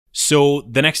So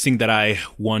the next thing that I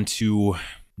want to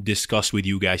discuss with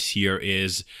you guys here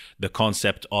is the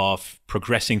concept of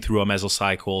progressing through a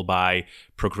mesocycle by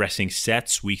progressing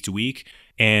sets week to week.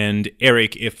 And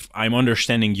Eric, if I'm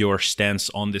understanding your stance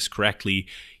on this correctly,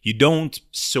 you don't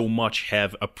so much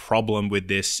have a problem with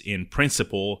this in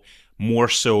principle, more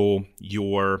so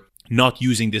you're not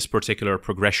using this particular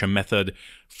progression method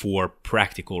for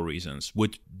practical reasons.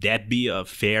 Would that be a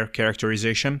fair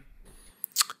characterization?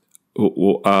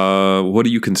 What do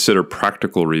you consider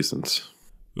practical reasons?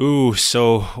 Ooh,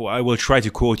 so I will try to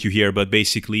quote you here, but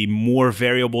basically more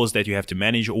variables that you have to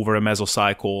manage over a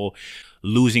mesocycle,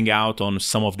 losing out on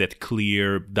some of that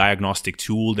clear diagnostic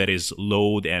tool that is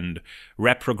load and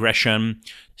rep progression.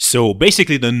 So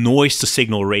basically the noise to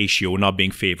signal ratio not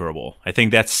being favorable. I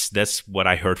think that's what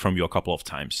I heard from you a couple of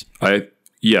times.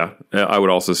 Yeah, I would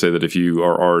also say that if you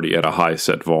are already at a high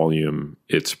set volume,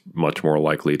 it's much more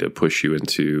likely to push you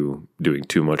into doing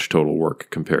too much total work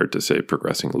compared to, say,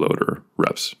 progressing load or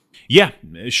reps. Yeah,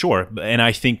 sure. And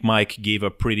I think Mike gave a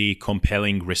pretty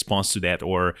compelling response to that,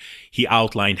 or he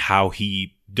outlined how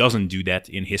he doesn't do that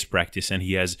in his practice, and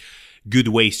he has good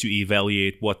ways to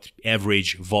evaluate what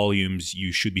average volumes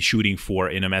you should be shooting for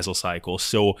in a mesocycle.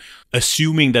 So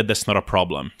assuming that that's not a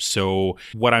problem. So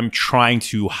what I'm trying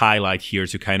to highlight here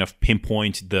to kind of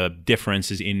pinpoint the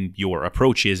differences in your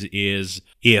approaches is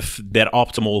if that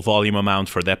optimal volume amount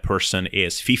for that person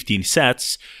is 15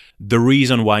 sets, the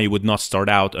reason why you would not start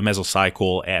out a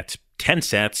mesocycle at 10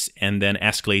 sets and then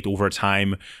escalate over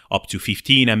time up to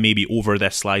 15 and maybe over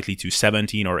that slightly to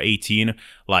 17 or 18,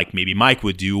 like maybe Mike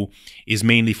would do, is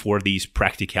mainly for these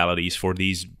practicalities, for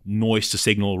these noise to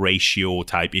signal ratio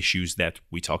type issues that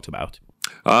we talked about.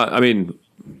 I mean,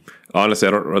 honestly,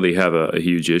 I don't really have a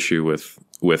huge issue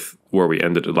with where we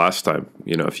ended it last time.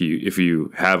 You know, if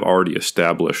you have already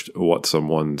established what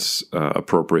someone's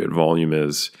appropriate volume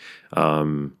is,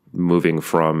 moving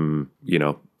from,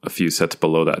 a few sets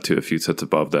below that to a few sets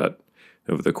above that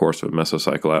over the course of a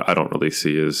mesocycle, I don't really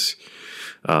see as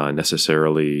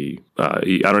necessarily, I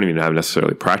don't even have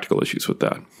necessarily practical issues with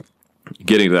that.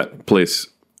 Getting to that place,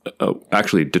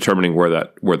 actually determining where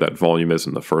that volume is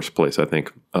in the first place, I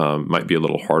think might be a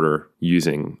little harder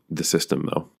using the system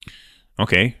though.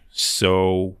 Okay,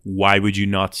 so why would you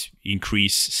not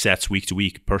increase sets week to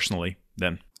week personally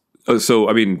then? So,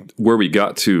 I mean, where we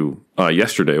got to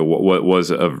yesterday, what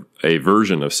was a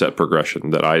version of set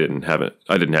progression that I didn't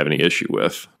have any issue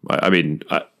with. I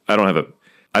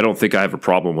don't think I have a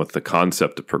problem with the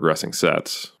concept of progressing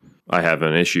sets. I have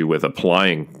an issue with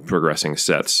applying progressing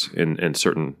sets in a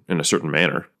certain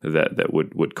manner that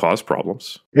would cause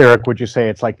problems. Eric, would you say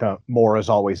it's like the more is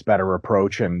always better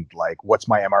approach, and like, what's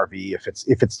my MRV?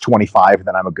 If it's 25,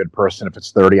 then I'm a good person. If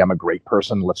it's 30, I'm a great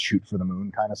person. Let's shoot for the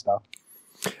moon kind of stuff.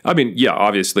 I mean, yeah,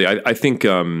 obviously, I think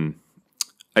the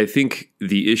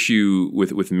issue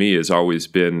with me has always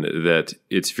been that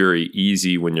it's very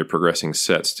easy when you're progressing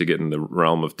sets to get in the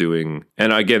realm of doing.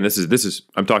 And again, this is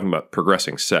I'm talking about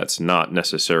progressing sets, not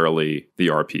necessarily the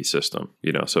RP system.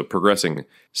 So progressing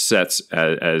sets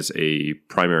as a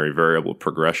primary variable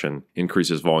progression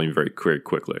increases volume very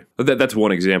quickly. That's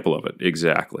one example of it.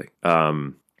 Exactly.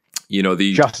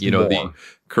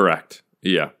 Correct.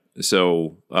 Yeah.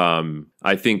 So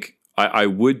I think I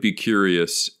would be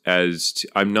curious as to,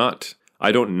 I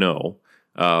don't know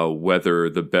whether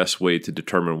the best way to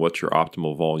determine what your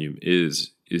optimal volume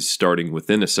is starting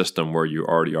within a system where you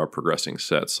already are progressing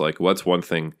sets. Like, what's one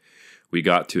thing we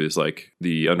got to is like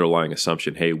the underlying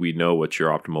assumption, hey, we know what your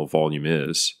optimal volume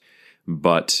is,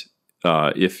 but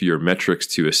if your metrics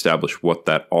to establish what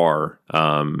that are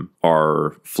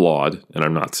flawed, and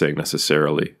I'm not saying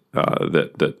necessarily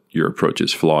that your approach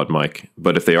is flawed, Mike,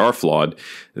 but if they are flawed,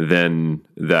 then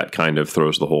that kind of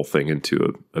throws the whole thing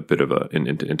into a bit of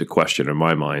into question in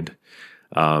my mind.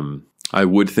 I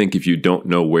would think if you don't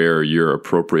know where your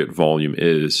appropriate volume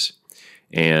is,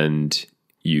 and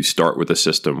you start with a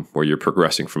system where you're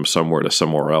progressing from somewhere to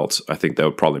somewhere else, I think that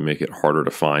would probably make it harder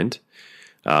to find.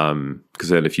 Because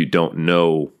then if you don't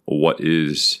know what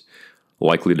is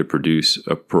likely to produce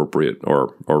appropriate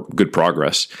or good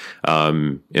progress,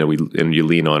 you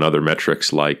lean on other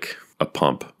metrics like a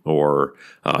pump or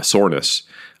soreness,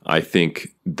 I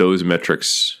think those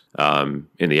metrics, in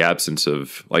the absence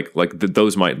of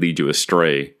those might lead you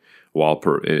astray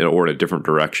or in a different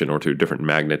direction or to a different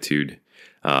magnitude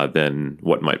than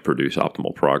what might produce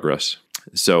optimal progress.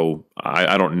 So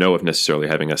I don't know if necessarily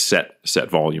having a set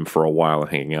volume for a while and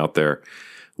hanging out there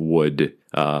would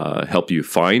help you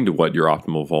find what your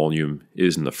optimal volume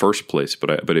is in the first place, but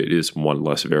it is one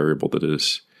less variable that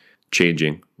is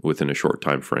changing within a short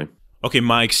time frame. Okay,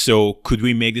 Mike, so could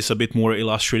we make this a bit more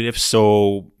illustrative?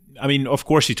 So I mean, of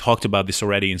course, you talked about this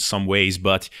already in some ways,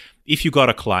 but if you got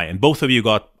a client, both of you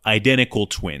got identical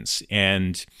twins,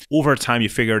 and over time you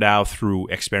figured out through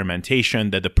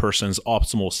experimentation that the person's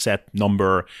optimal set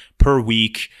number per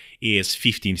week is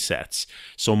 15 sets.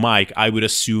 So Mike, I would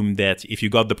assume that if you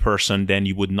got the person, then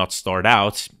you would not start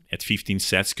out at 15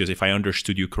 sets, because if I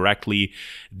understood you correctly,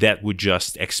 that would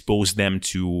just expose them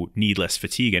to needless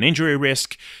fatigue and injury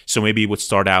risk. So maybe you would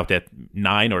start out at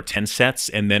 9 or 10 sets,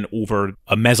 and then over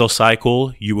a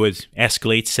mesocycle, you would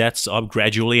escalate sets up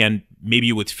gradually, and maybe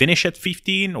you would finish at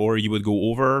 15, or you would go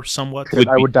over somewhat?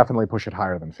 I would definitely push it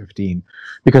higher than 15,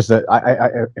 because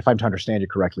if I'm to understand you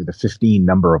correctly, the 15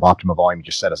 number of optimal volume you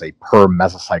just said is a per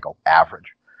mesocycle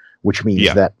average, which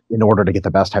means that in order to get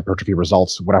the best hypertrophy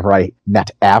results, whatever I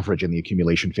net average in the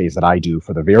accumulation phase that I do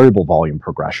for the variable volume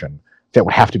progression, that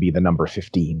would have to be the number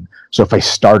 15. So if I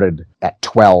started at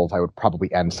 12, I would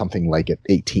probably end something like at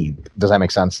 18. Does that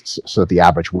make sense? So that the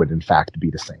average would in fact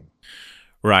be the same.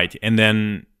 Right. And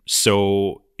then,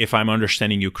 so if I'm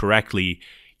understanding you correctly,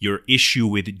 your issue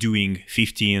with doing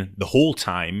 15 the whole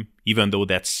time, even though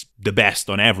that's the best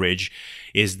on average,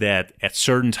 is that at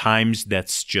certain times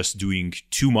that's just doing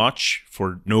too much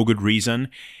for no good reason.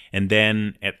 And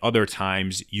then at other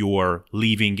times you're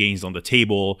leaving gains on the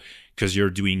table because you're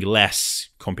doing less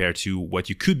compared to what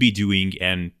you could be doing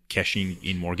and cashing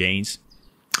in more gains.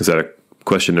 Is that a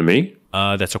question to me?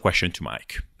 That's a question to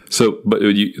Mike. So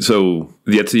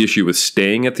that's the issue with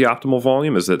staying at the optimal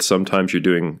volume, is that sometimes you're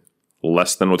doing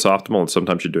less than what's optimal, and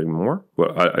sometimes you're doing more.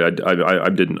 Well, I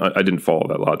didn't follow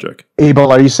that logic.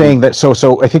 Abel, are you saying that?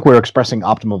 So I think we're expressing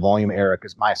optimal volume, Eric,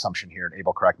 is my assumption here. And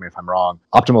Abel, correct me if I'm wrong.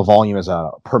 Optimal volume is a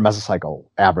per mesocycle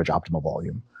average optimal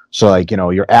volume. So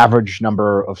your average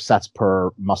number of sets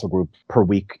per muscle group per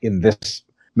week in this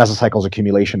mesocycle's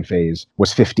accumulation phase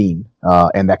was 15,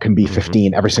 and that can be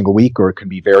 15 every single week, or it can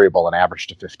be variable and average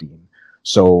to 15.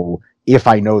 So if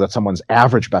I know that someone's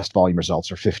average best volume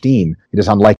results are 15, it is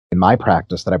unlikely in my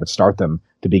practice that I would start them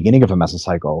at the beginning of a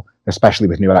mesocycle, especially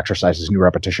with new exercises, new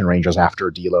repetition ranges after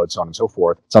deload, so on and so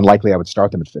forth. It's unlikely I would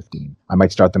start them at 15. I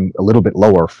might start them a little bit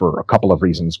lower for a couple of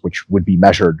reasons, which would be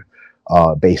measured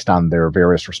based on their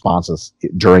various responses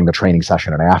during the training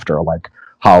session and after, like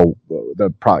how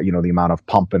the amount of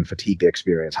pump and fatigue they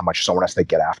experience, how much soreness they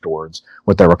get afterwards,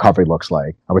 what their recovery looks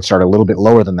like. I would start a little bit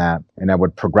lower than that, and I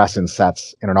would progress in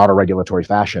sets in an autoregulatory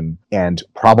fashion and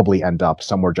probably end up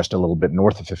somewhere just a little bit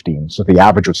north of 15. So the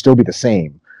average would still be the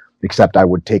same, except I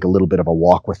would take a little bit of a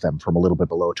walk with them from a little bit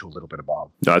below to a little bit above.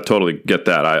 No, I totally get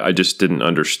that. I just didn't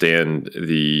understand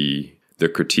the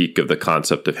critique of the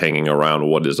concept of hanging around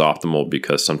what is optimal,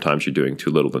 because sometimes you're doing too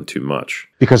little and too much.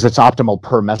 Because it's optimal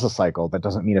per mesocycle. That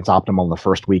doesn't mean it's optimal in the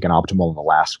first week and optimal in the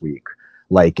last week.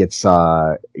 Like it's,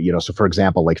 so for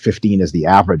example, like 15 is the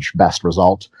average best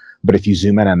result. But if you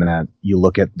zoom in on that, you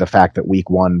look at the fact that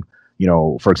week one,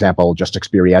 for example, just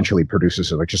experientially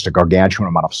produces like just a gargantuan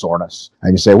amount of soreness.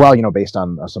 And you say, well, based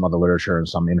on some other literature and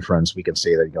some inference, we can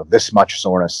say that, this much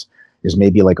soreness is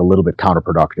maybe like a little bit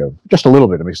counterproductive, just a little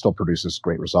bit. I mean, it still produces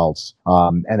great results.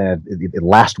 And then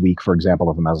last week, for example,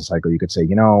 of a mesocycle, you could say,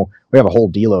 we have a whole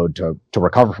deload to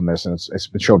recover from this. And it's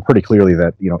been shown pretty clearly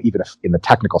that, even if in the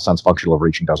technical sense, functional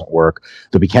overreaching doesn't work,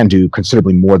 that we can do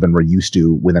considerably more than we're used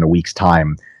to within a week's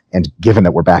time. And given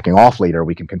that we're backing off later,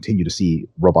 we can continue to see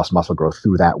robust muscle growth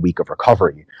through that week of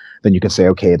recovery. Then you can say,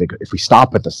 okay, if we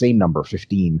stop at the same number,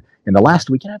 15, in the last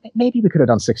week, maybe we could have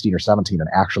done 16 or 17 and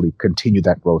actually continued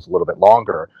that growth a little bit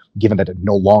longer, given that it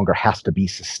no longer has to be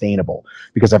sustainable.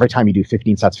 Because every time you do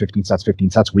 15 sets, 15 sets, 15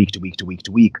 sets, week to week to week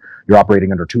to week, you're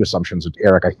operating under two assumptions.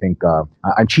 Eric, I think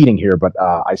I'm cheating here, but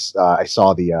I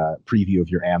saw the preview of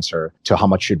your answer to how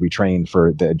much should we train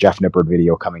for the Jeff Nippard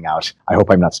video coming out. I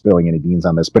hope I'm not spilling any beans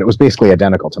on this, but it was basically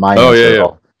identical to my answer. Yeah.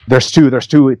 There's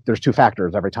two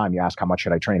factors every time you ask how much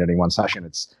should I train in any one session.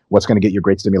 It's what's going to get you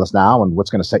great stimulus now and what's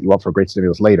going to set you up for great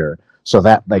stimulus later. So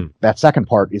that that second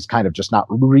part is kind of just not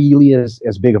really as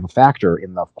big of a factor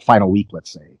in the final week,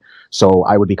 let's say. So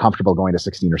I would be comfortable going to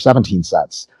 16 or 17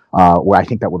 sets, where I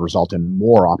think that would result in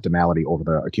more optimality over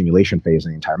the accumulation phase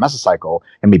in the entire mesocycle,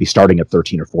 and maybe starting at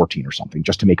 13 or 14 or something,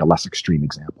 just to make a less extreme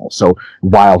example. So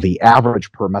while the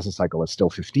average per mesocycle is still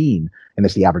 15, and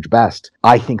it's the average best,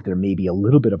 I think there may be a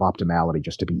little bit of optimality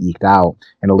just to be eked out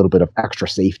and a little bit of extra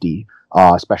safety,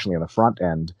 especially on the front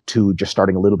end, to just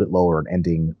starting a little bit lower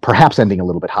and perhaps ending a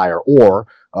little bit higher, or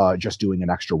just doing an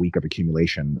extra week of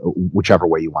accumulation, whichever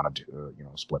way you want to do,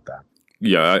 split that.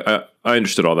 Yeah, I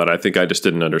understood all that. I think I just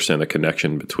didn't understand the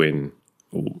connection between.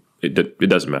 It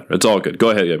doesn't matter. It's all good. Go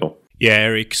ahead, Abel. Yeah,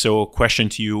 Eric. So, question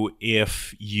to you: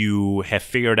 if you have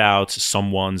figured out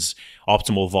someone's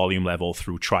optimal volume level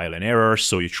through trial and error,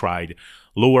 so you tried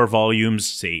lower volumes,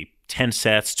 say 10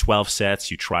 sets, 12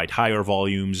 sets, you tried higher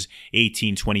volumes,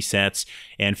 18, 20 sets,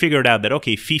 and figured out that,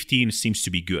 okay, 15 seems to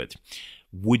be good.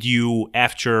 Would you,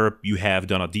 after you have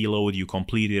done a deload, you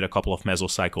completed a couple of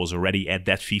mesocycles already at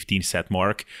that 15 set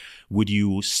mark, would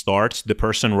you start the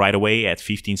person right away at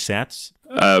 15 sets?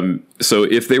 So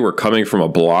if they were coming from a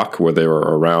block where they were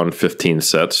around 15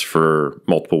 sets for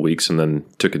multiple weeks and then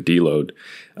took a deload,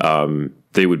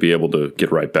 they would be able to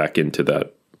get right back into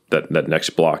that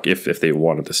next block if they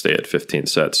wanted to stay at 15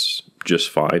 sets just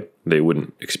fine. They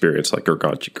wouldn't experience like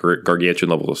gargantuan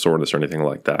levels of soreness or anything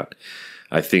like that.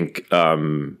 I think I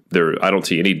don't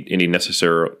see any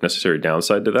necessary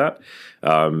downside to that.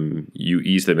 You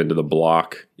ease them into the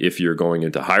block. If you're going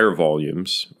into higher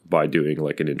volumes by doing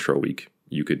like an intro week,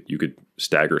 you could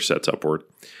stagger sets upward.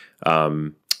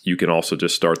 You can also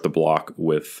just start the block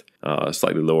with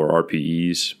slightly lower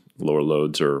RPEs, lower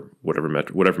loads, or whatever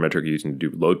metric you're using to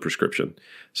do load prescription,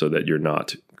 so that you're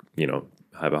not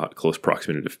have a close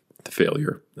proximity to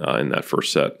failure in that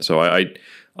first set. So I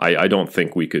don't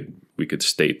think we could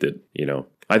state that,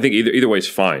 I think either way is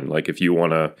fine. Like if you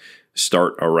want to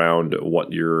start around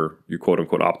what your quote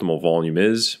unquote optimal volume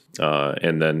is,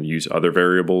 and then use other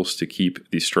variables to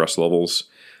keep these stress levels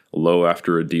low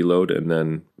after a deload and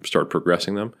then start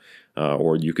progressing them.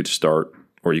 Or you could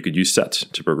use sets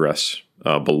to progress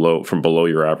from below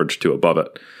your average to above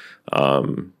it.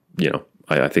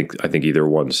 I think either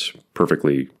one's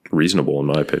perfectly reasonable in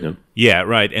my opinion. Yeah,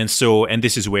 right. And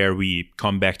this is where we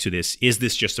come back to this. Is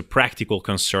this just a practical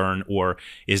concern, or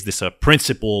is this a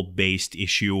principle-based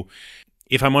issue?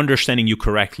 If I'm understanding you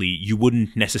correctly, you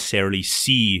wouldn't necessarily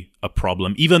see a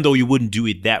problem, even though you wouldn't do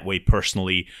it that way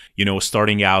personally,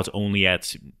 starting out only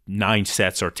at 9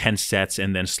 sets or 10 sets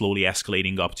and then slowly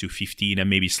escalating up to 15 and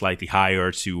maybe slightly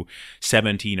higher to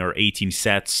 17 or 18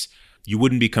 sets. You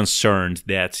wouldn't be concerned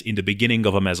that in the beginning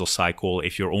of a mesocycle,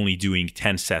 if you're only doing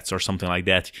 10 sets or something like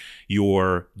that,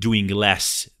 you're doing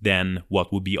less than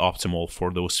what would be optimal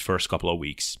for those first couple of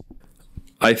weeks.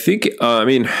 I think,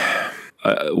 one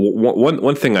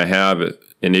thing I have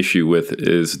an issue with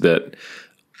is that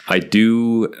I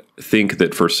do think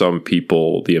that for some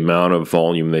people, the amount of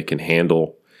volume they can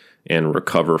handle and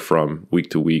recover from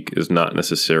week to week is not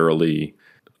necessarily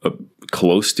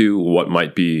close to what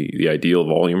might be the ideal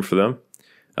volume for them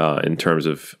in terms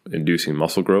of inducing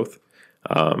muscle growth.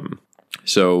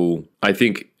 So I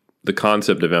think the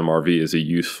concept of MRV is a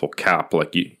useful cap.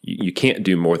 Like you can't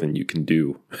do more than you can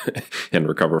do and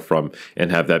recover from and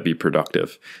have that be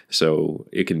productive. So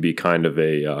it can be kind of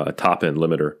a top end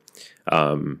limiter.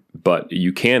 But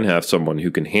you can have someone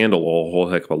who can handle a whole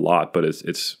heck of a lot, but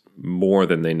it's more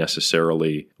than they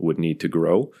necessarily would need to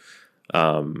grow.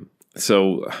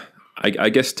 So I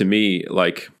guess to me,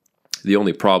 like the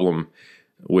only problem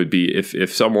would be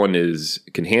if someone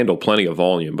can handle plenty of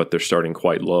volume, but they're starting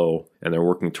quite low and they're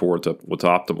working towards what's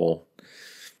optimal.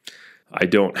 I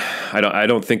don't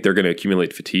think they're going to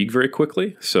accumulate fatigue very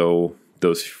quickly. So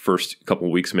those first couple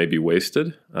of weeks may be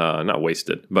wasted, not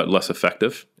wasted, but less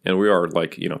effective. And we are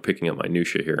picking up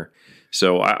minutia here.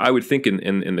 So I would think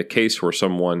in the case where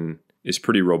someone is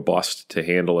pretty robust to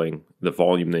handling the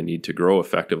volume they need to grow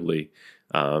effectively,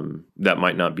 that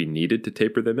might not be needed to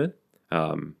taper them in.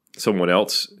 Someone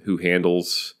else who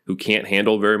can't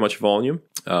handle very much volume,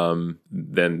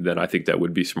 then I think that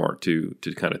would be smart to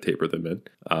kind of taper them in.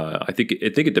 I think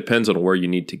it depends on where you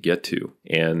need to get to,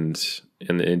 and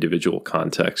in the individual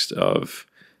context of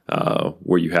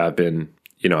where you have been.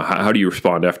 How do you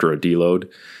respond after a deload?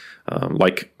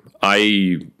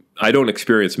 I don't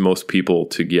experience most people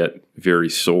to get very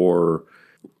sore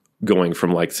going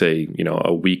from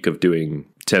a week of doing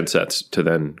 10 sets to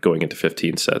then going into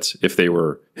 15 sets if they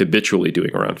were habitually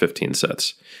doing around 15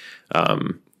 sets. I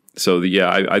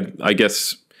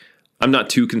guess I'm not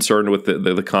too concerned with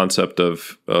the concept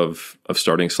of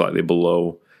starting slightly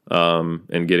below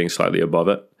and getting slightly above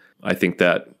it. I think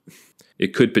that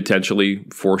it could potentially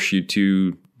force you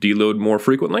to deload more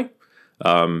frequently.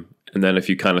 And then if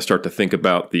you kind of start to think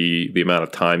about the amount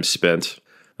of time spent,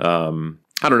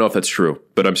 I don't know if that's true,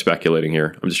 but I'm speculating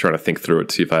here. I'm just trying to think through it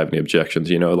to see if I have any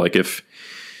objections. If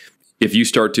you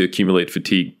start to accumulate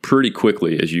fatigue pretty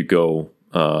quickly as you go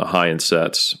high in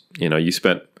sets, you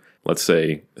spent, let's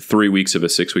say, 3 weeks of a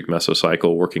 6-week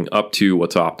mesocycle working up to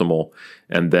what's optimal,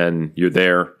 and then you're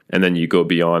there, and then you go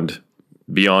beyond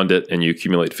it and you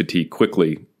accumulate fatigue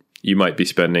quickly, you might be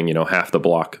spending, half the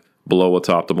block below what's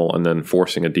optimal and then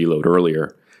forcing a deload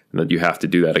earlier, and then you have to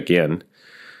do that again.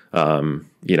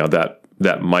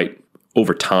 That might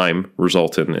over time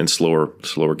result in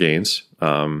slower gains.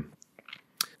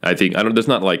 There's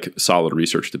not like solid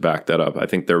research to back that up. I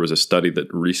think there was a study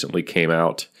that recently came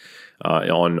out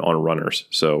on runners.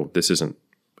 So this isn't,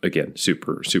 again,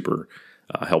 super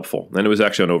helpful. And it was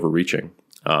actually on overreaching.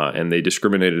 And they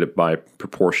discriminated it by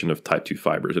proportion of type 2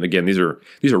 fibers. And again, these are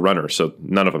runners, so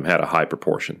none of them had a high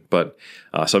proportion, but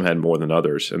some had more than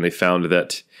others. And they found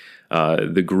that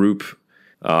the group,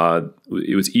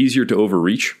 it was easier to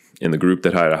overreach in the group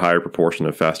that had a higher proportion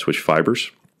of fast twitch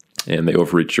fibers, and they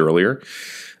overreached earlier.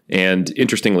 And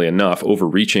interestingly enough,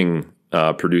 overreaching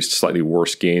produced slightly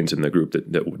worse gains in the group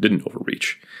that didn't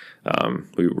overreach.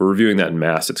 We're reviewing that in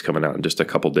Mass. It's coming out in just a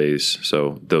couple days.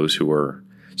 So those who are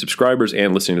subscribers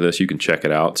and listening to this, you can check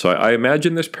it out. So I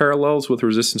imagine there's parallels with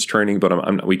resistance training,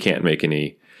 but we can't make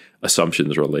any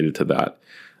assumptions related to that,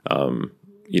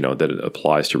 that it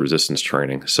applies to resistance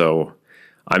training. So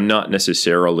I'm not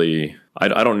necessarily,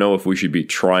 I don't know if we should be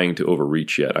trying to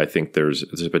overreach yet. I think there's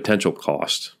a potential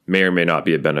cost, may or may not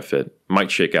be a benefit, might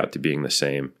shake out to being the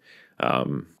same.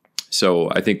 So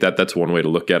I think that's one way to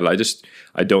look at it.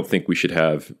 I don't think we should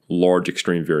have large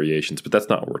extreme variations, but that's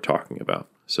not what we're talking about.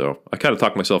 So I kind of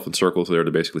talk myself in circles there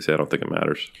to basically say I don't think it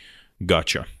matters.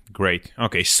 Gotcha. Great.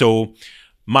 Okay. So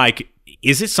Mike,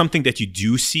 is it something that you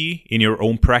do see in your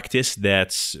own practice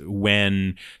that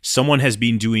when someone has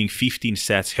been doing 15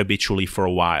 sets habitually for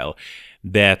a while,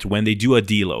 that when they do a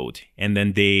deload and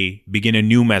then they begin a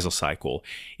new mesocycle,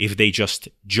 if they just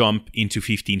jump into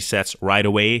 15 sets right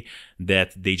away,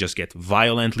 that they just get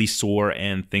violently sore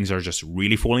and things are just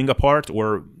really falling apart?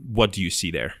 Or what do you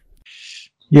see there?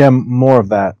 Yeah, more of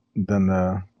that than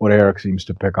what Eric seems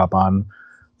to pick up on.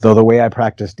 Though the way I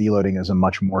practice deloading is a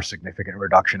much more significant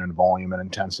reduction in volume and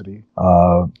intensity,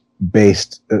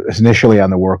 based initially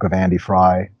on the work of Andy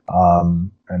Fry,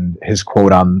 and his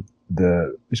quote on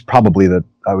is probably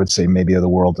I would say maybe the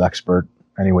world's expert,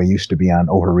 anyway, used to be on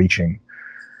overreaching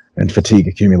and fatigue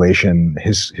accumulation.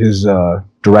 His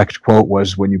direct quote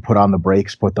was, when you put on the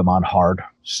brakes, put them on hard.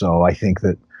 So I think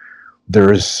that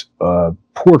there's a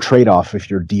poor trade-off if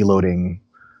you're deloading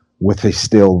with a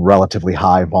still relatively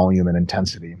high volume and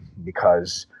intensity,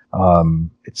 because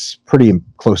it's pretty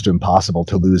close to impossible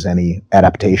to lose any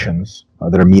adaptations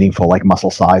that are meaningful, like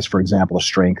muscle size, for example, or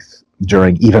strength,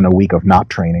 during even a week of not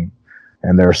training.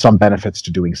 And there are some benefits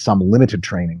to doing some limited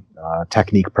training,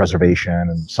 technique preservation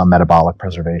and some metabolic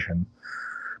preservation.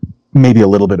 Maybe a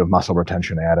little bit of muscle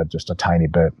retention added, just a tiny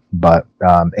bit. But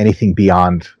anything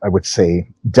beyond, I would say,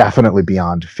 definitely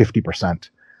beyond 50%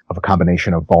 of a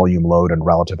combination of volume, load, and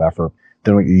relative effort,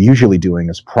 then what you're usually doing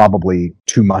is probably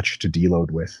too much to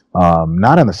deload with.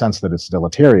 Not in the sense that it's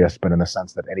deleterious, but in the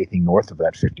sense that anything north of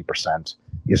that 50%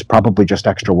 is probably just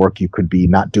extra work you could be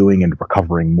not doing and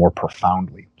recovering more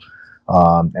profoundly.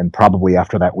 And probably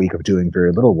after that week of doing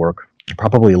very little work, you're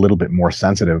probably a little bit more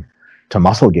sensitive to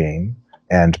muscle gain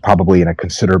and probably in a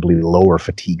considerably lower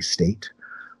fatigue state.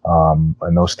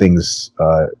 And those things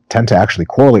tend to actually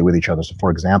correlate with each other. So, for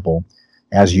example,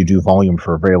 as you do volume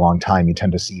for a very long time, you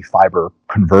tend to see fiber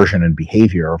conversion and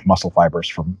behavior of muscle fibers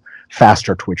from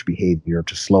faster twitch behavior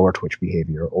to slower twitch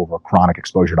behavior over chronic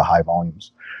exposure to high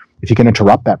volumes. If you can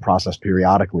interrupt that process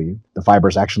periodically, the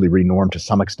fibers actually renorm to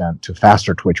some extent to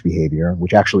faster twitch behavior,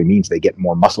 which actually means they get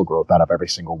more muscle growth out of every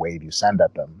single wave you send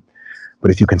at them. But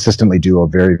if you consistently do a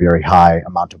very, very high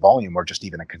amount of volume, or just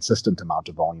even a consistent amount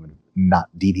of volume, and not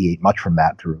deviate much from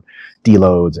that through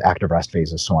deloads, active rest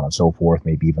phases, so on and so forth,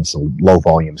 maybe even some low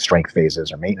volume strength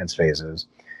phases or maintenance phases,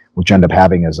 what you end up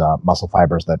having is muscle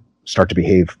fibers that start to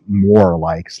behave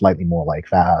slightly more like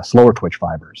slower twitch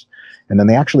fibers. And then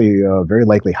they actually very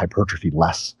likely hypertrophy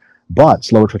less. But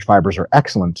slower twitch fibers are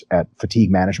excellent at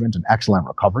fatigue management and excellent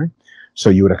recovery. So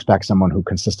you would expect someone who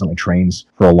consistently trains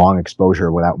for a long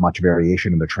exposure without much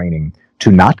variation in their training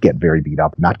to not get very beat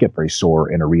up, not get very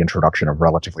sore in a reintroduction of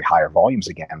relatively higher volumes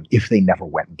again, if they never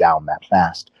went down that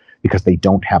fast, because they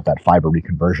don't have that fiber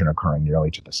reconversion occurring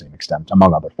nearly to the same extent,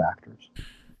 among other factors.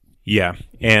 Yeah.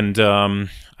 And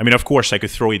of course, I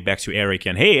could throw it back to Eric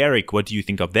and, hey, Eric, what do you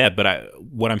think of that? But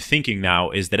what I'm thinking now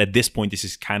is that at this point, this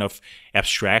is kind of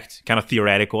abstract, kind of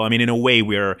theoretical. In a way,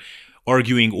 we're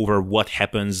arguing over what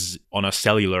happens on a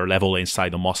cellular level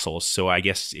inside the muscles. So I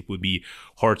guess it would be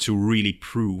hard to really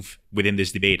prove within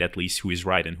this debate, at least, who is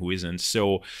right and who isn't.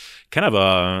 So kind of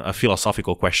a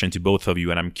philosophical question to both of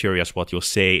you, and I'm curious what you'll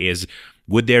say is,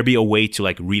 would there be a way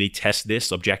to really test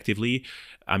this objectively?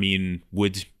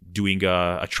 Would doing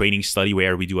a training study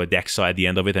where we do a DEXA at the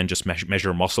end of it and just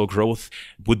measure muscle growth.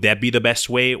 Would that be the best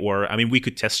way? Or, I mean, we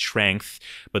could test strength,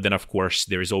 but then of course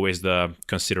there is always the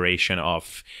consideration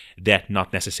of that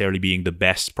not necessarily being the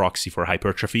best proxy for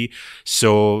hypertrophy.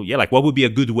 So yeah, like what would be a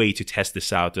good way to test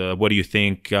this out? What do you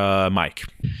think, Mike?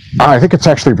 I think it's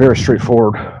actually very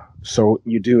straightforward. So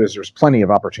there's plenty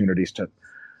of opportunities to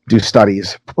do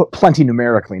studies, plenty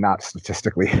numerically, not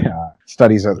statistically,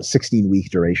 studies of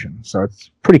 16-week duration. So it's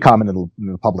pretty common in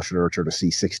the published literature to see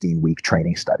 16-week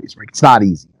training studies. Right? It's not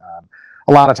easy.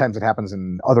 A lot of times it happens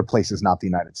in other places, not the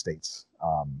United States,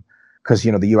 because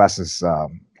the U.S. is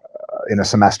in a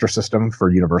semester system for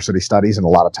university studies, and a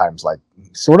lot of times,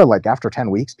 sort of like after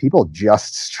 10 weeks, people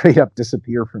just straight up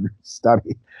disappear from your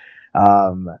study.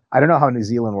 I don't know how New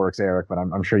Zealand works, Eric, but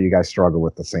I'm sure you guys struggle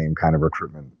with the same kind of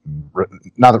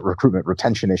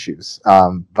retention issues.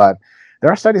 But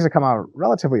there are studies that come out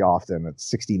relatively often.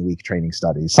 It's 16-week training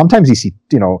studies. Sometimes you see,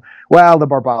 the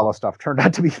Barbalo stuff turned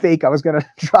out to be fake. I was going to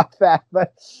drop that,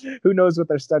 but who knows what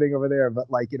they're studying over there. But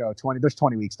there's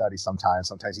 20-week studies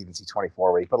sometimes you even see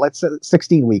 24-week. But let's say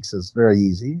 16 weeks is very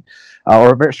easy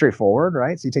or very straightforward,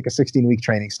 right? So you take a 16-week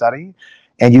training study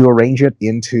and you arrange it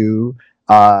into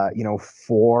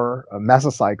 4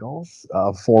 mesocycles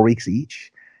of 4 weeks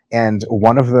each. And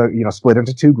one of the, split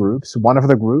into 2 groups. One of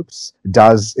the groups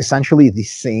does essentially the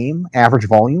same average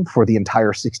volume for the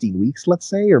entire 16 weeks, let's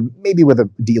say, or maybe with a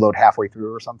deload halfway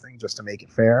through or something, just to make it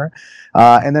fair.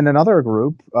 And then another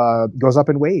group goes up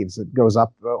in waves. It goes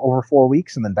up over 4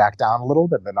 weeks and then back down a little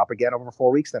bit, then up again over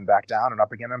 4 weeks, then back down and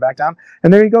up again and back down.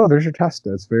 And there you go. There's your test.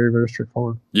 It's very, very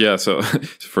straightforward. Yeah. So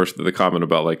first, the comment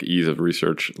about ease of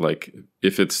research,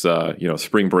 if it's,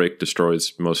 spring break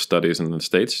destroys most studies in the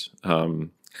States.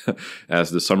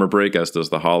 As the summer break, as does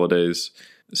the holidays.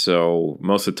 So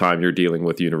most of the time you're dealing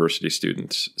with university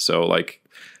students. So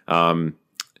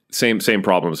same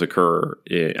problems occur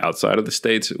outside of the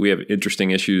States. We have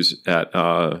interesting issues at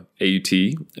AUT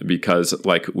because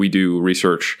we do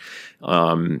research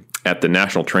at the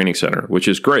National Training Center, which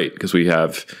is great because we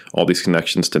have all these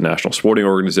connections to national sporting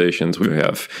organizations. We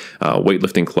have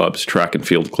weightlifting clubs, track and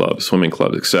field clubs, swimming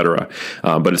clubs, etc.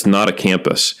 But it's not a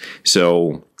campus.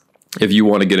 So if you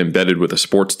want to get embedded with a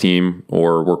sports team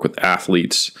or work with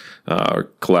athletes or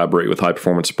collaborate with High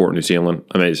Performance Sport New Zealand,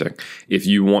 amazing. If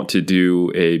you want to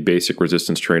do a basic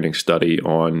resistance training study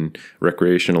on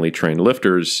recreationally trained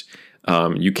lifters,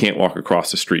 you can't walk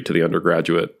across the street to the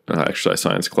undergraduate exercise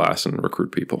science class and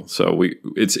recruit people. So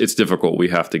it's difficult. We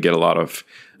have to get a lot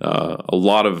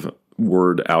of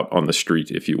word out on the street,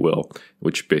 if you will,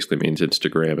 which basically means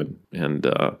Instagram and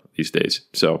these days.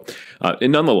 So,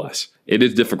 and nonetheless, it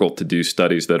is difficult to do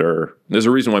studies there's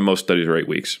a reason why most studies are 8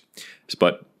 weeks,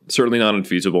 but certainly not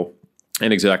unfeasible.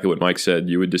 And exactly what Mike said,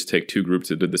 you would just take 2 groups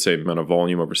that did the same amount of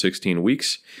volume over 16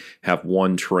 weeks, have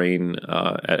one train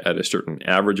at a certain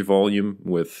average volume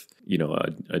with,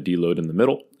 a deload in the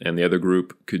middle, and the other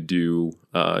group could do,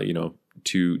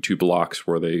 two blocks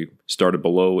where they started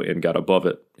below and got above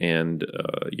it. And,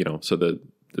 so the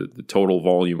total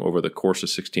volume over the course of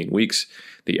 16 weeks,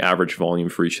 the average volume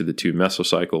for each of the 2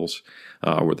 mesocycles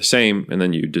were the same. And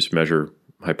then you just measure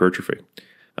hypertrophy.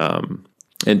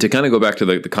 And to kind of go back to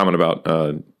the comment about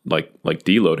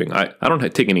deloading, I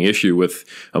don't take any issue with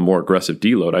a more aggressive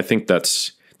deload. I think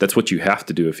that's what you have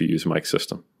to do if you use Mike's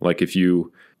system. If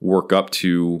you work up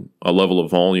to a level of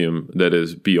volume that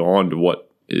is beyond what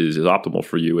is optimal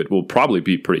for you, it will probably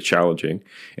be pretty challenging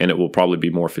and it will probably be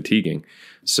more fatiguing.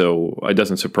 So it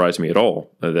doesn't surprise me at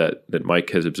all that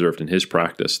Mike has observed in his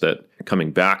practice that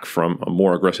coming back from a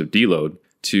more aggressive deload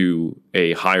to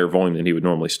a higher volume than he would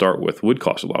normally start with would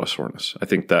cause a lot of soreness. I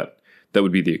think that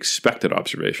would be the expected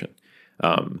observation.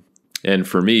 And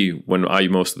for me,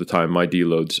 most of the time, my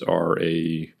deloads are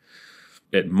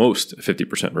at most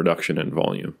 50% reduction in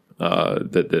volume.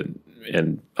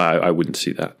 And I wouldn't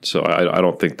see that. So I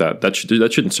don't think that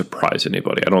shouldn't surprise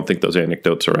anybody. I don't think those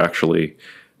anecdotes are actually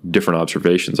different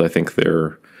observations. I think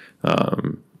they're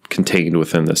contained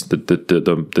within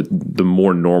the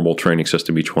more normal training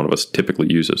system each one of us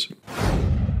typically uses.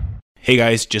 Hey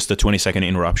guys, just a 20-second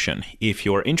interruption. If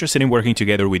you're interested in working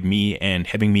together with me and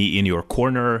having me in your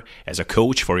corner as a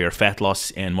coach for your fat loss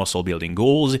and muscle building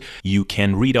goals, you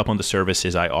can read up on the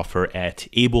services I offer at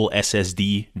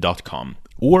ablessd.com.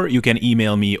 Or you can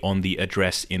email me on the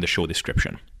address in the show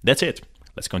description. That's it.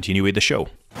 Let's continue with the show.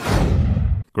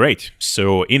 Great.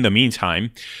 So in the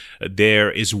meantime,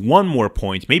 there is one more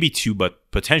point, maybe 2,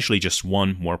 but potentially just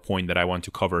one more point that I want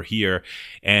to cover here.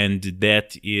 And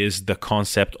that is the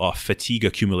concept of fatigue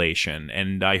accumulation.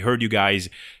 And I heard you guys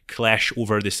clash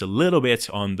over this a little bit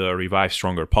on the Revive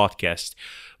Stronger podcast.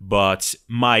 But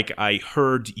Mike, I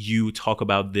heard you talk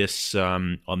about this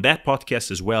on that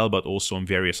podcast as well, but also on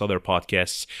various other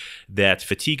podcasts, that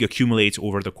fatigue accumulates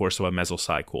over the course of a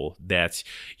mesocycle, that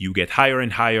you get higher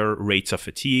and higher rates of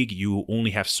fatigue. You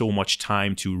only have so much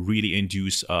time to really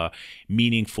induce a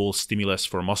meaningful stimulus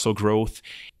for muscle growth.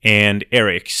 And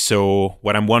Eric, so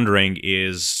what I'm wondering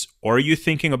is, are you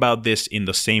thinking about this in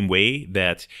the same way,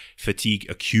 that fatigue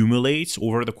accumulates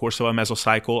over the course of a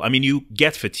mesocycle? I mean, you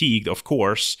get fatigued, of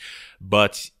course,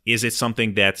 but is it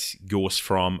something that goes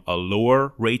from a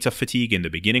lower rate of fatigue in the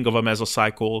beginning of a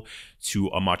mesocycle to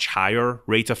a much higher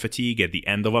rate of fatigue at the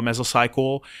end of a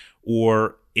mesocycle?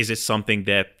 Or is it something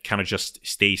that kind of just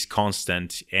stays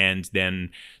constant, and then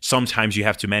sometimes you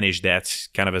have to manage that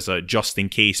kind of as a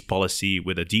just-in-case policy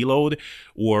with a deload?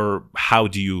 Or how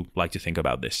do you like to think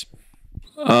about this?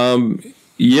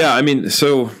 Yeah, I mean,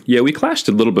 we clashed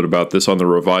a little bit about this on the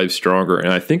Revive Stronger,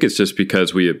 and I think it's just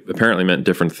because we apparently meant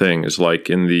different things. Like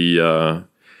in the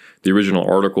original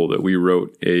article that we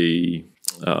wrote a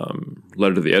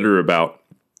letter to the editor about,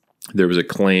 there was a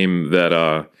claim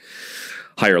that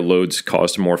higher loads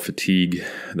caused more fatigue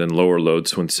than lower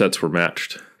loads when sets were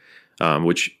matched,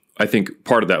 which I think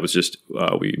part of that was just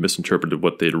we misinterpreted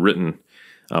what they'd written.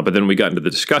 But then we got into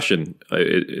the discussion.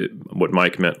 What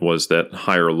Mike meant was that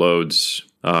higher loads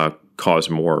cause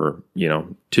more,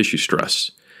 tissue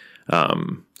stress,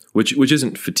 which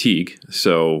isn't fatigue.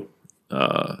 So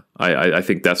I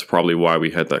think that's probably why we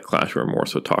had that clash. We were more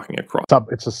so talking across.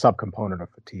 It's a subcomponent of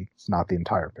fatigue. It's not the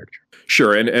entire picture.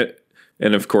 Sure,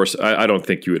 and of course, I don't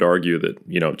think you would argue that,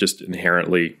 just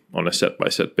inherently on a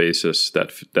set-by-set basis,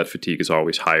 that fatigue is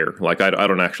always higher. Like, I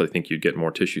don't actually think you'd get more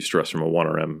tissue stress from a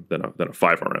 1RM than a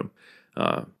 5RM,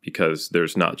 because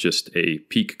there's not just a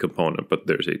peak component, but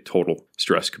there's a total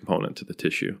stress component to the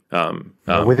tissue.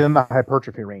 Within the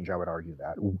hypertrophy range, I would argue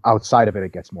that. Outside of it,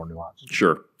 it gets more nuanced.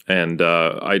 Sure. And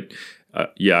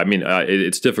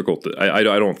it's difficult. I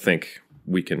don't think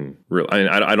we can really.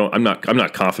 I'm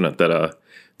not confident that a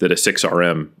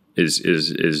 6RM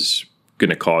is going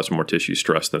to cause more tissue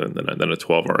stress than a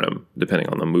 12RM, depending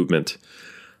on the movement.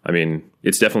 I mean,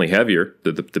 it's definitely heavier.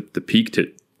 The peak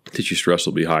tissue stress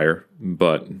will be higher,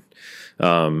 but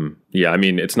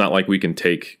it's not like we can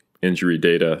take injury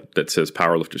data that says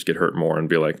powerlifters get hurt more and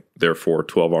be like, therefore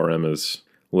 12RM is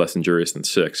less injurious than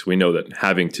 6. We know that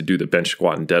having to do the bench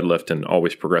squat and deadlift and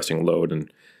always progressing load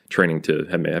and training to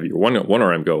have your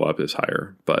 1RM go up is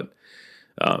higher, but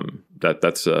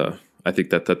I think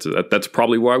that's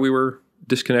probably why we were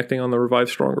disconnecting on the Revive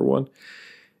Stronger one.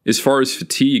 As far as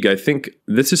fatigue, I think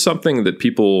this is something that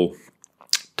people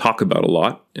talk about a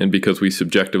lot, and because we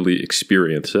subjectively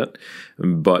experience it.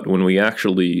 But when we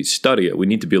actually study it, we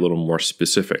need to be a little more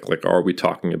specific. Like, are we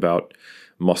talking about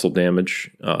muscle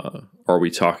damage? Are we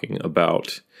talking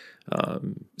about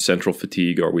central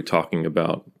fatigue? Are we talking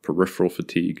about peripheral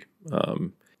fatigue?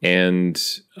 And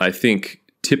I think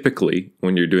typically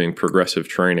when you're doing progressive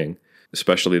training,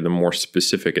 especially the more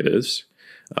specific it is,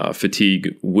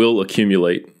 fatigue will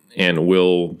accumulate and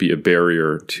will be a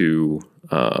barrier to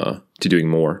doing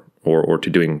more or to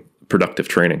doing productive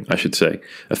training, I should say,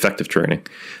 effective training.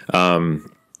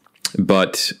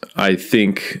 But I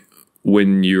think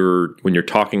when you're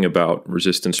talking about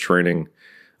resistance training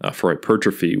for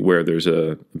hypertrophy, where there's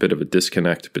a bit of a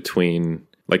disconnect between,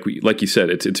 like you said,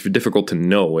 it's difficult to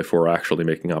know if we're actually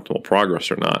making optimal progress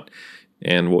or not,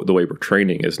 and the way we're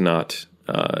training is not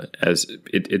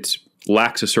it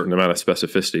lacks a certain amount of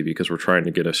specificity because we're trying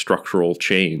to get a structural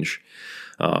change,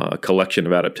 a collection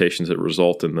of adaptations that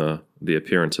result in the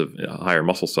appearance of higher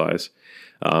muscle size.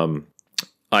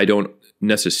 I don't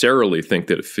necessarily think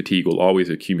that fatigue will always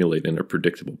accumulate in a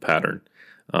predictable pattern,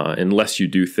 unless you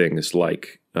do things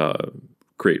like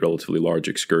create relatively large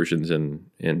excursions in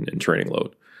training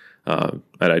load. And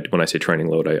when I say training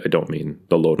load, I don't mean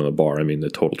the load on the bar. I mean the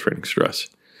total training stress.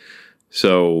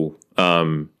 So,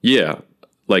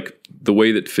 like the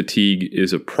way that fatigue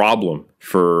is a problem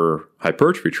for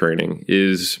hypertrophy training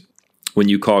is when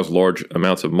you cause large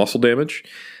amounts of muscle damage.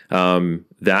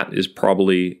 That is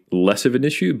probably less of an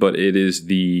issue, but it is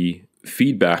the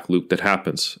feedback loop that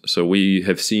happens. So we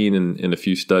have seen in a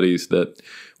few studies that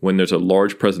when there's a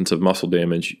large presence of muscle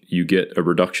damage, you get a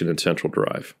reduction in central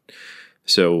drive.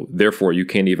 So therefore, you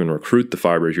can't even recruit the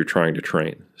fibers you're trying to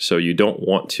train. So you don't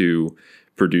want to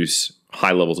produce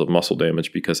high levels of muscle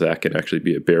damage because that can actually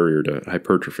be a barrier to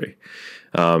hypertrophy.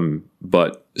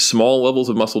 But small levels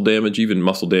of muscle damage, even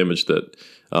muscle damage that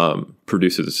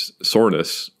produces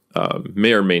soreness,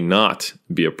 may or may not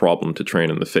be a problem to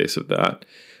train in the face of that.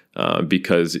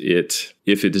 Because if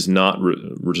it is not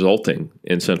resulting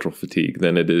in central fatigue,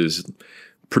 then it is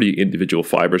pretty individual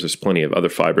fibers. There's plenty of other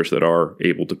fibers that are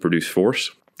able to produce force,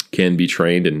 can be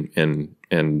trained and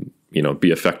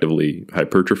be effectively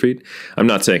hypertrophied. I'm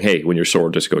not saying, hey, when you're sore,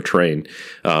 just go train.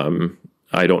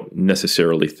 I don't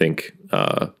necessarily think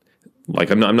I'm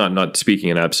not speaking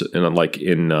in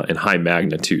high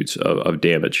magnitudes of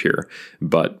damage here,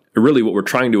 but really what we're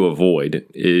trying to avoid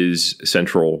is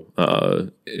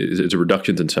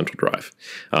reductions in central drive,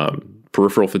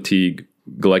 peripheral fatigue,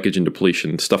 glycogen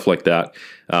depletion, stuff like that.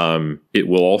 It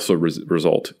will also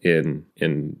result in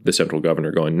the central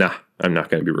governor going, nah, I'm not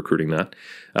going to be recruiting that.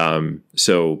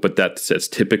 But that's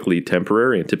typically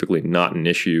temporary and typically not an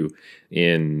issue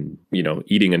in,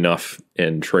 eating enough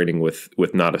and training with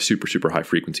not a super, super high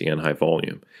frequency and high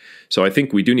volume. So I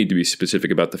think we do need to be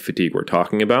specific about the fatigue we're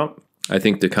talking about. I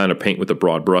think to kind of paint with a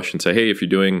broad brush and say, hey, if you're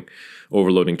doing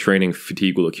overloading training,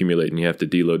 fatigue will accumulate and you have to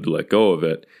deload to let go of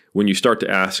it. When you start to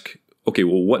ask, okay,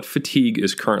 well, what fatigue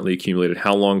is currently accumulated?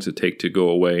 How long does it take to go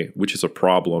away? Which is a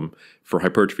problem for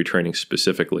hypertrophy training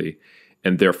specifically.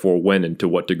 And therefore, when and to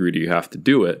what degree do you have to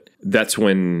do it? That's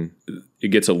when it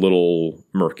gets a little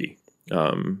murky.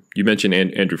 You mentioned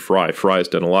Andrew Fry. Fry has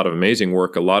done a lot of amazing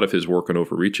work. A lot of his work on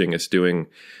overreaching is doing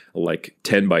like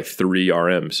 10 by 3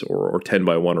 RMs or 10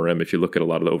 by 1 RM. If you look at a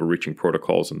lot of the overreaching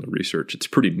protocols and the research, it's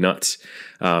pretty nuts.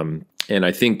 And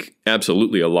I think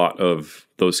absolutely a lot of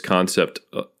those concepts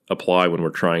apply when we're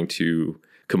trying to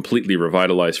completely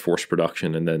revitalize force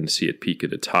production and then see it peak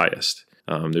at its highest.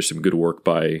 There's some good work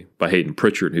by Hayden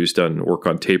Pritchard, who's done work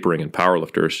on tapering in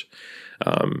powerlifters,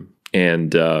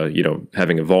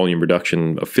 having a volume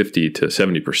reduction of 50 to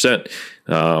 70%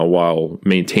 while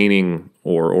maintaining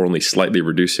or only slightly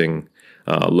reducing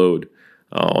load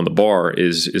on the bar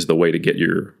is the way to get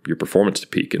your performance to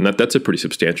peak. And that's a pretty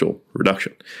substantial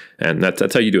reduction. And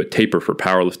that's how you do a taper for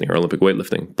powerlifting or Olympic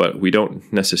weightlifting. But we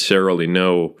don't necessarily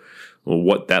know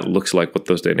what that looks like, what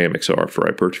those dynamics are for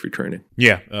hypertrophy training.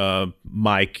 Yeah.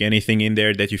 Mike, anything in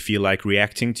there that you feel like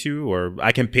reacting to? Or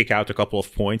I can pick out a couple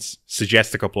of points,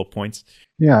 suggest a couple of points.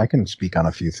 Yeah, I can speak on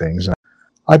a few things.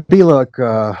 I feel like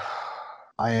I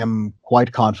am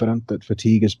quite confident that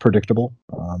fatigue is predictable.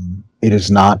 It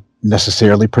is not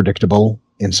necessarily predictable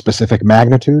in specific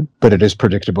magnitude, but it is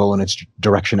predictable in its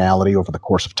directionality over the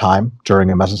course of time during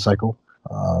a mesocycle.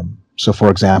 So, for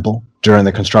example, during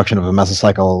the construction of a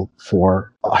mesocycle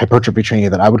for hypertrophy training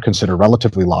that I would consider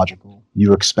relatively logical,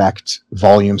 you expect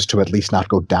volumes to at least not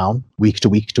go down week to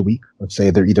week to week. Let's say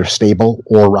they're either stable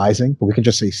or rising, but we can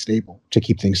just say stable to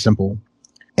keep things simple.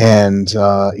 And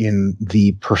in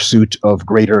the pursuit of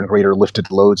greater and greater lifted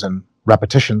loads and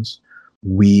repetitions,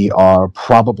 we are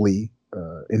probably,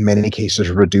 in many cases,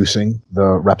 reducing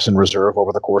the reps in reserve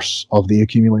over the course of the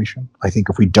accumulation. I think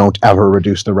if we don't ever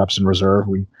reduce the reps in reserve,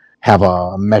 we have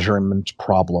a measurement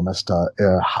problem as to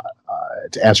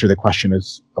answer the question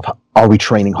is, are we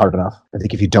training hard enough? I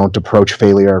think if you don't approach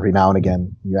failure every now and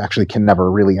again, you actually can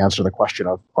never really answer the question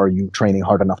of, are you training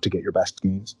hard enough to get your best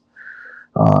gains?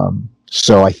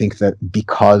 So I think that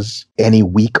because any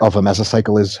week of a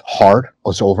mesocycle is hard,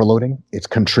 it's overloading, it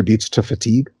contributes to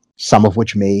fatigue, some of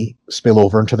which may spill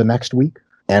over into the next week.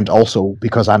 And also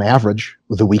because on average,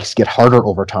 the weeks get harder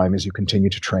over time as you continue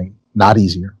to train, not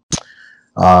easier.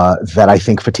 That I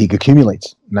think fatigue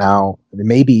accumulates. Now, it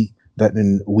may be that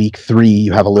in week 3,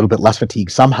 you have a little bit less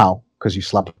fatigue somehow because you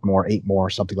slept more, ate more,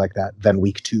 something like that, than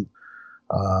week 2.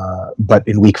 But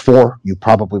in week 4, you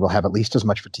probably will have at least as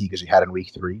much fatigue as you had in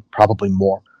week 3, probably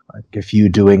more. Like if you're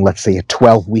doing, let's say, a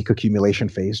 12-week accumulation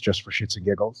phase just for shits and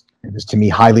giggles, it is to me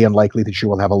highly unlikely that you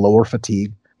will have a lower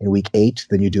fatigue in week 8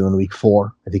 than you do in week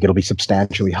 4. I think it'll be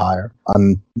substantially higher,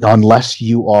 unless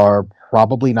you are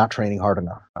probably not training hard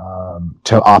enough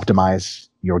to optimize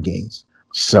your gains.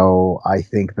 So I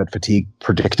think that fatigue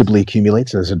predictably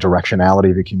accumulates. There's a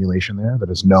directionality of accumulation there that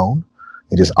is known.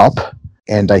 It is up.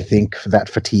 And I think that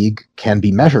fatigue can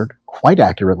be measured quite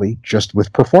accurately just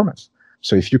with performance.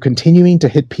 So if you're continuing to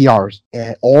hit PRs,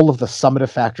 all of the summative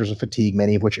factors of fatigue,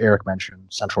 many of which Eric mentioned,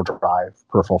 central drive,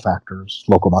 peripheral factors,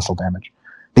 local muscle damage,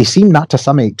 they seem not to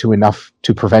summate to enough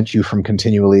to prevent you from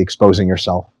continually exposing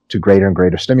yourself to greater and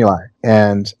greater stimuli.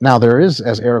 And now there is,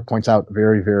 as Eric points out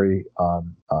very, very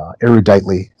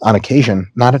eruditely on occasion,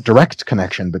 not a direct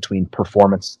connection between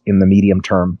performance in the medium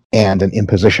term and an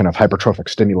imposition of hypertrophic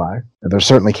stimuli. There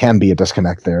certainly can be a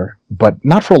disconnect there, but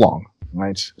not for long,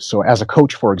 right? So as a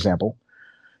coach, for example,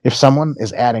 if someone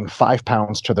is adding 5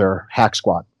 pounds to their hack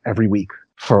squat every week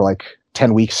for like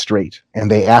 10 weeks straight,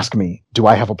 and they ask me, do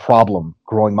I have a problem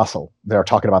growing muscle? They're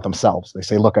talking about themselves. They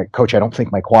say, look, coach, I don't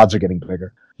think my quads are getting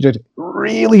bigger. It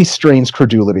really strains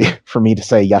credulity for me to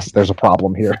say, yes, there's a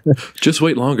problem here. Just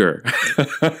wait longer.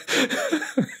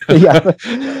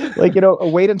 Yeah, like,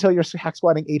 wait until you're hack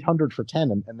squatting 800 for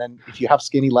 10, and then if you have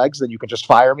skinny legs, then you can just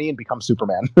fire me and become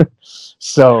Superman.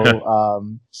 So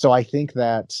I think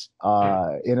that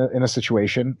in a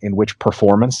situation in which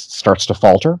performance starts to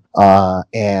falter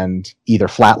and either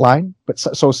flatline, but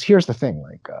so here's the thing,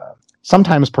 like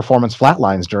sometimes performance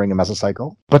flatlines during a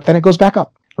mesocycle, but then it goes back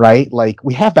up, right? Like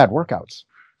we have bad workouts.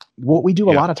 What we do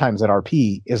a lot of times at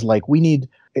RP is like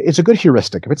it's a good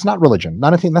heuristic. If it's not religion,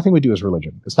 nothing we do is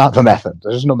religion. It's not the method.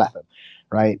 There's no method,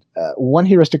 right? One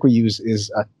heuristic we use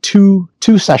is a two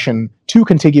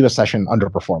contiguous session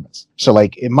underperformance. So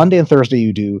like Monday and Thursday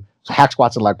you do hack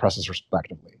squats and leg presses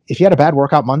respectively. If you had a bad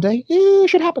workout Monday,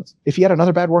 shit happens. If you had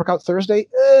another bad workout Thursday,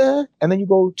 and then you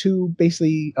go to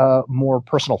basically more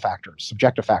personal factors,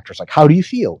 subjective factors, like how do you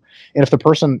feel? And if the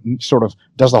person sort of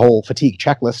does the whole fatigue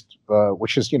checklist,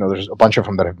 which is, there's a bunch of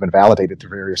them that have been validated through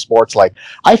various sports, like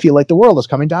I feel like the world is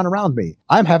coming down around me.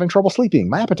 I'm having trouble sleeping.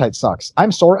 My appetite sucks.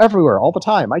 I'm sore everywhere all the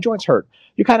time. My joints hurt.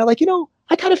 You're kind of like,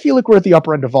 I kind of feel like we're at the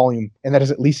upper end of volume, and that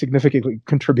is at least significantly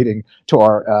contributing to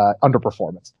our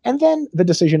underperformance. And then the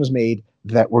decision is made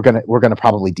that we're gonna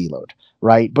probably deload,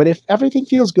 right? But if everything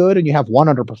feels good and you have one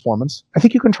underperformance, I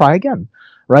think you can try again,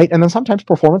 right? And then sometimes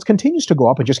performance continues to go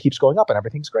up and just keeps going up, and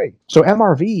everything's great. So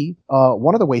MRV,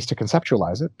 one of the ways to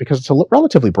conceptualize it, because it's a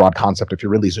relatively broad concept if you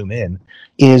really zoom in,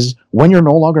 is when you're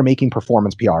no longer making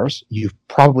performance PRs, you've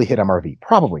probably hit MRV.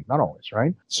 Probably, not always,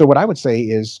 right? So what I would say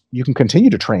is you can continue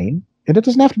to train. And it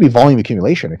doesn't have to be volume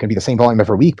accumulation. It can be the same volume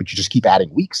every week, but you just keep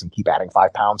adding weeks and keep adding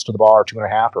 5 pounds to the bar,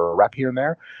 2.5, or a rep here and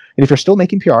there. And if you're still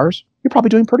making PRs, you're probably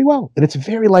doing pretty well. And it's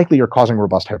very likely you're causing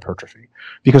robust hypertrophy,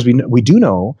 because we do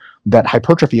know that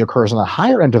hypertrophy occurs in the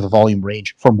higher end of the volume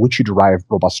range from which you derive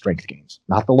robust strength gains,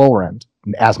 not the lower end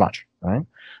as much, right?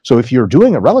 So if you're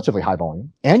doing a relatively high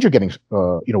volume and you're getting,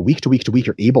 week to week to week,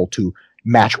 you're able to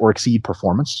match or exceed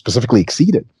performance, specifically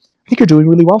exceed it, I think you're doing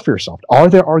really well for yourself. Are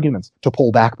there arguments to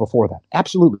pull back before that?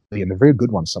 Absolutely, and they're very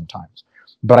good ones sometimes.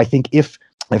 But I think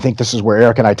this is where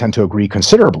Eric and I tend to agree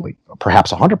considerably,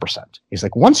 perhaps 100%. Is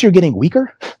like once you're getting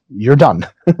weaker, you're done.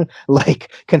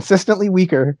 Like consistently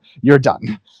weaker, you're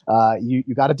done.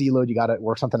 You got to deload, you got to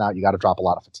work something out, you got to drop a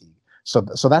lot of fatigue.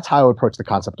 So that's how I would approach the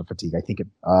concept of fatigue. I think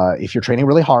if you're training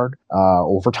really hard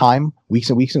over time, weeks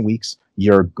and weeks and weeks,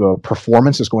 your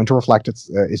performance is going to reflect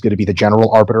is going to be the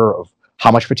general arbiter of how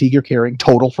much fatigue you're carrying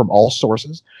total from all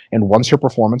sources. And once your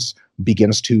performance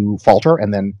begins to falter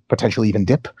and then potentially even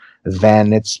dip,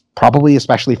 then it's probably,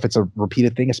 especially if it's a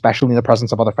repeated thing, especially in the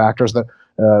presence of other factors that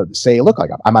say, look, like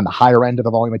I'm on the higher end of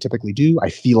the volume I typically do. I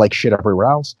feel like shit everywhere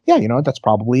else. Yeah, that's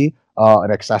probably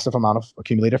an excessive amount of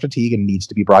accumulated fatigue and needs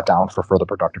to be brought down for further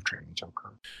productive training to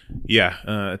occur.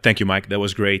 Yeah. Thank you, Mike. That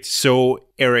was great. So,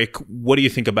 Eric, what do you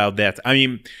think about that? I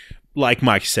mean, like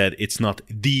Mike said, it's not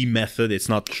the method, it's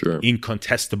not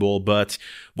incontestable, but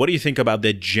what do you think about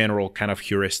that general kind of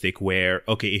heuristic where,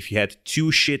 okay, if you had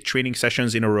 2 shit training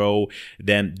sessions in a row,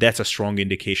 then that's a strong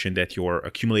indication that you're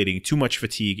accumulating too much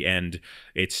fatigue and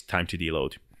it's time to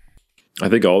deload? I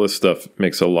think all this stuff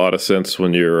makes a lot of sense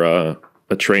when you're a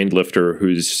trained lifter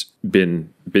who's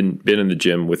been in the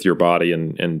gym with your body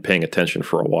and paying attention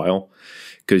for a while,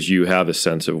 because you have a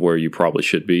sense of where you probably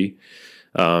should be.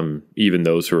 Even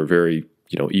those who are very,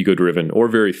 ego-driven or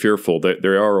very fearful, that they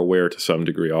are aware to some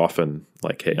degree often,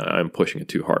 like, hey, I'm pushing it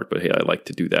too hard, but hey, I like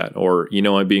to do that. Or,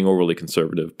 I'm being overly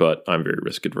conservative, but I'm very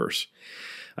risk-adverse.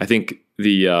 I think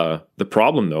the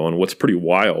problem, though, and what's pretty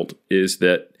wild, is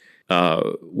that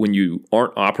when you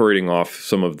aren't operating off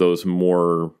some of those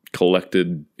more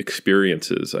collected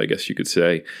experiences, I guess you could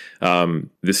say,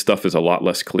 this stuff is a lot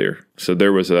less clear. So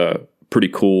there was a pretty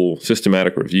cool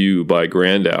systematic review by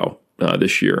Grandau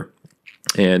this year,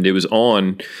 and it was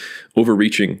on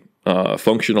overreaching,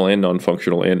 functional and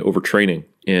non-functional, and overtraining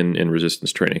in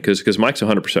resistance training. Because Mike's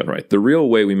 100% right. The real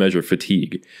way we measure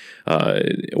fatigue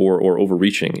or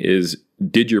overreaching is,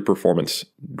 did your performance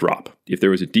drop? If there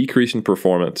was a decrease in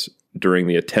performance during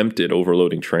the attempted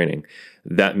overloading training,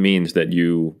 that means that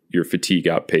your fatigue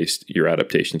outpaced your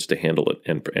adaptations to handle it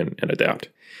and adapt.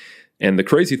 And the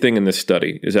crazy thing in this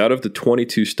study is, out of the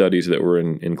 22 studies that were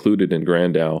included in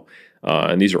Grandau,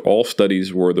 and these are all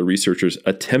studies where the researchers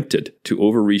attempted to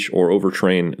overreach or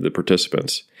overtrain the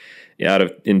participants.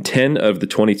 In 10 of the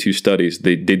 22 studies,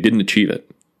 they didn't achieve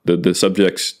it. The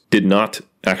subjects did not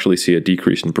actually see a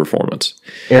decrease in performance.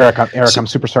 Eric, I'm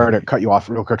super sorry to cut you off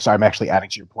real quick. So I'm actually adding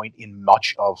to your point. In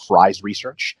much of Fry's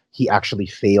research, he actually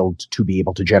failed to be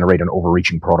able to generate an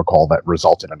overreaching protocol that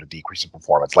resulted in a decrease in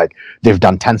performance. Like, they've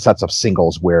done 10 sets of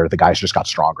singles where the guys just got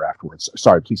stronger afterwards.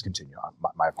 Sorry, please continue on.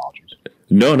 My apologies.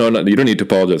 No, no, no. You don't need to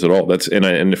apologize at all.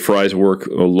 And Fry's work.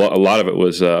 A lot of it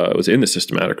was in the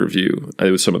systematic review.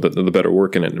 It was some of the better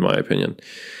work in it, in my opinion.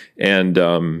 And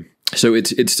so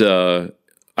it's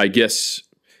I guess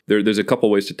there's a couple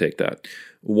ways to take that.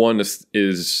 One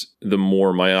is the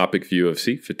more myopic view of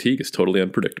fatigue is totally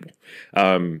unpredictable.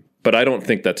 But I don't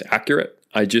think that's accurate.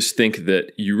 I just think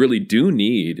that you really do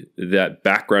need that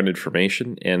background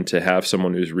information and to have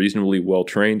someone who's reasonably well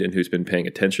trained and who's been paying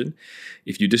attention.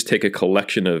 If you just take a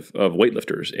collection of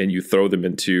weightlifters and you throw them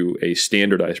into a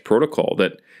standardized protocol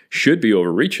that should be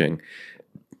overreaching,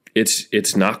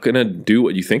 it's not going to do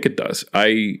what you think it does.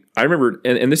 I remember,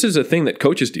 and this is a thing that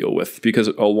coaches deal with, because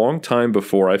a long time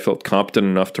before I felt competent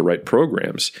enough to write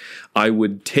programs, I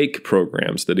would take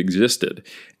programs that existed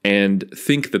and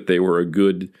think that they were a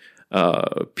good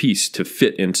piece to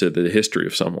fit into the history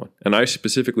of someone. And I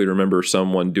specifically remember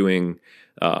someone doing,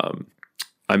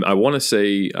 I want to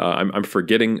say, I'm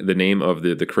forgetting the name of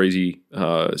the crazy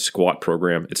squat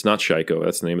program. It's not Shaiko.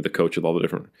 That's the name of the coach with all the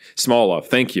different, Smolov.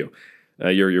 Thank you.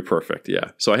 You're perfect.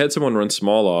 Yeah. So I had someone run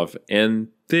Smolov, and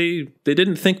they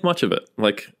didn't think much of it.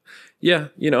 Like, yeah,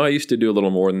 I used to do a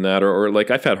little more than that, or like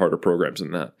I've had harder programs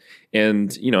than that. And,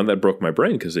 that broke my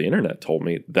brain because the internet told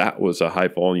me that was a high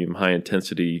volume, high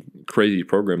intensity, crazy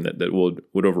program that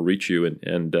would overreach you.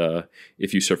 And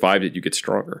if you survived it, you get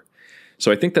stronger.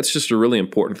 So I think that's just a really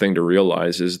important thing to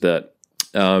realize, is that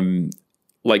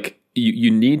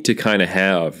you need to kind of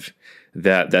have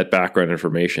that background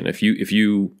information. If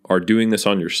you are doing this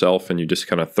on yourself and you just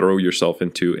kind of throw yourself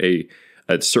into a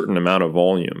certain amount of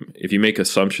volume, if you make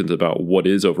assumptions about what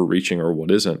is overreaching or what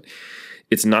isn't,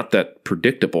 it's not that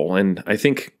predictable. And I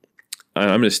think I'm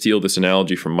going to steal this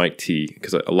analogy from Mike T,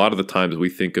 because a lot of the times we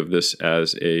think of this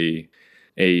as a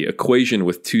equation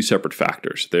with two separate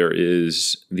factors. There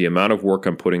is the amount of work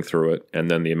I'm putting through it, and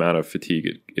then the amount of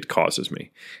fatigue it causes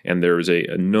me. And there is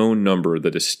a known number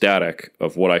that is static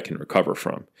of what I can recover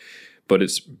from. But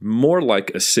it's more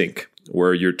like a sink,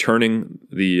 where you're turning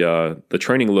the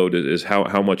training load is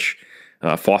how much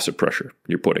faucet pressure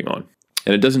you're putting on.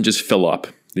 And it doesn't just fill up.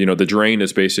 The drain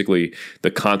is basically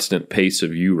the constant pace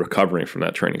of you recovering from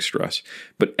that training stress.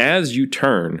 But as you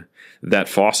turn that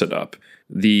faucet up,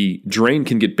 the drain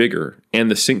can get bigger and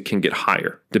the sink can get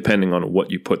higher depending on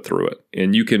what you put through it.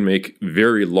 And you can make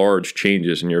very large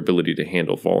changes in your ability to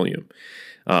handle volume.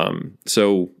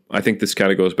 So I think this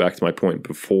kind of goes back to my point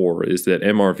before, is that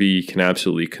MRV can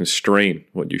absolutely constrain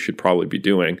what you should probably be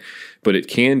doing, but it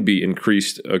can be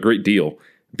increased a great deal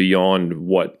beyond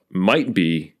what might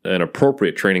be an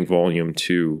appropriate training volume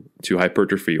to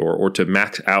hypertrophy or to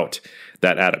max out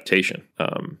that adaptation.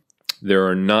 There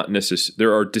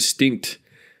are distinct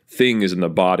things in the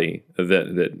body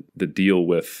that deal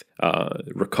with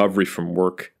recovery from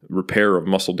work, repair of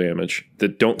muscle damage,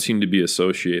 that don't seem to be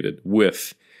associated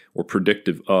with or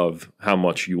predictive of how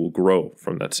much you will grow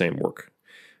from that same work.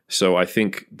 So I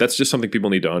think that's just something people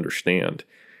need to understand,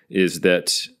 is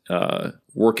that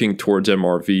working towards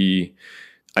MRV,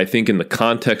 I think in the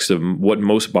context of what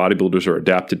most bodybuilders are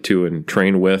adapted to and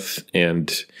train with,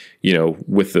 and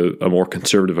with a more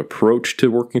conservative approach to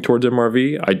working towards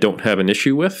MRV, I don't have an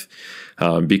issue with,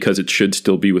 because it should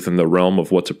still be within the realm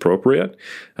of what's appropriate.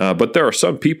 But there are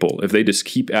some people, if they just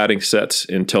keep adding sets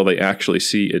until they actually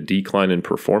see a decline in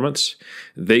performance,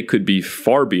 they could be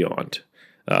far beyond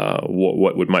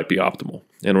what might be optimal.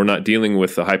 And we're not dealing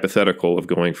with the hypothetical of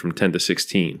going from 10 to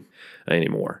 16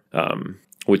 anymore,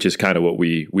 which is kind of what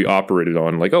we operated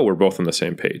on. Like, oh, we're both on the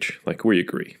same page. Like, we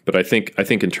agree. But I think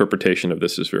interpretation of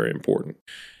this is very important.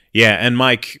 Yeah, and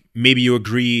Mike, maybe you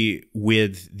agree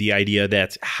with the idea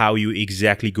that how you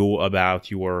exactly go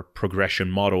about your progression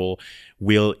model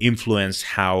will influence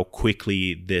how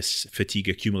quickly this fatigue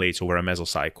accumulates over a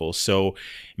mesocycle. So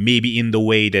maybe in the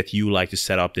way that you like to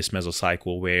set up this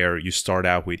mesocycle, where you start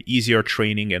out with easier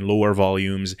training and lower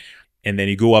volumes, and then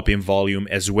you go up in volume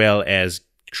as well as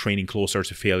training closer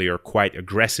to failure quite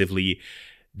aggressively,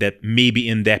 that maybe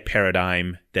in that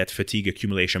paradigm, that fatigue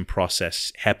accumulation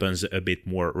process happens a bit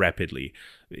more rapidly.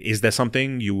 Is that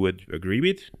something you would agree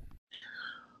with?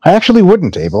 I actually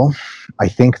wouldn't, Abel. I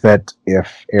think that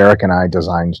if Eric and I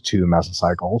designed two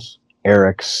mesocycles,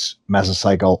 Eric's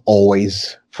mesocycle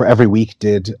always, for every week,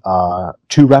 did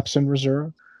 2 reps in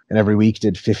reserve, and every week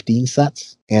did 15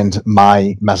 sets. And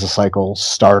my mesocycle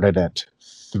started at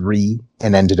 3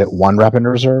 and ended at 1 rep in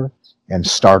reserve, and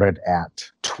started at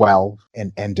 12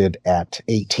 and ended at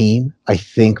 18. I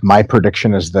think my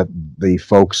prediction is that the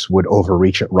folks would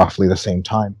overreach at roughly the same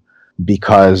time,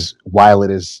 because while it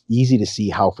is easy to see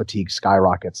how fatigue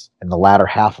skyrockets in the latter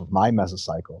half of my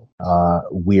mesocycle,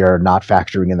 we are not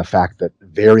factoring in the fact that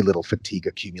very little fatigue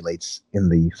accumulates in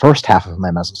the first half of my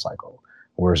mesocycle,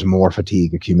 whereas more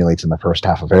fatigue accumulates in the first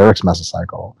half of Eric's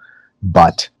mesocycle,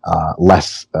 but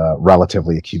less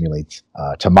relatively accumulates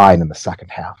to mine in the second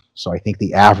half. So I think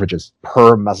the averages,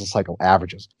 per mesocycle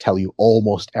averages, tell you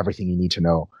almost everything you need to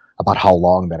know about how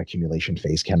long that accumulation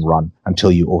phase can run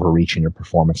until you overreach and your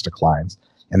performance declines.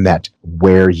 And that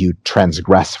where you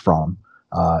transgress from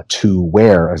to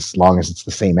where, as long as it's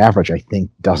the same average, I think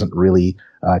doesn't really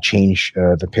change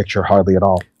the picture hardly at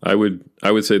all. I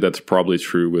would say that's probably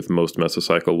true with most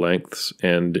mesocycle lengths.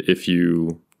 And if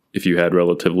you had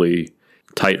relatively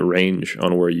tight range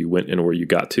on where you went and where you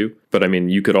got to. But I mean,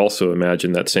 you could also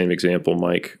imagine that same example,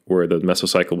 Mike, where the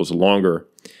mesocycle was longer.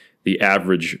 The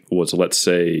average was, let's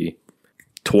say,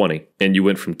 20, and you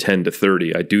went from 10 to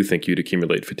 30. I do think you'd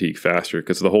accumulate fatigue faster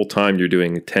because the whole time you're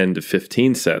doing 10 to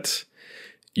 15 sets,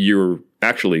 you're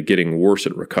actually getting worse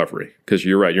at recovery because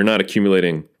you're right. You're not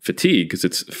accumulating fatigue because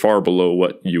it's far below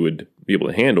what you would be able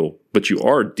to handle, but you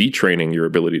are detraining your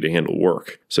ability to handle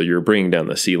work. So you're bringing down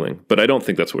the ceiling. But I don't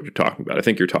think that's what you're talking about. I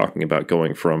think you're talking about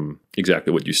going from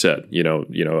exactly what you said,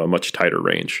 a much tighter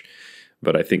range.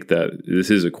 But I think that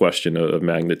this is a question of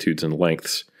magnitudes and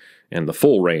lengths and the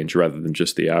full range rather than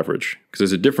just the average. Because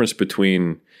there's a difference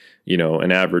between,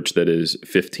 an average that is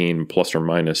 15 plus or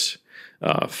minus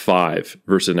 5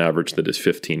 versus an average that is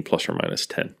 15 plus or minus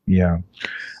 10. Yeah.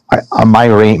 My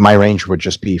range would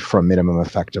just be from minimum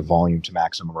effective volume to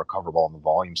maximum recoverable on the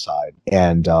volume side.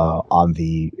 And on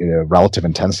the relative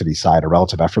intensity side or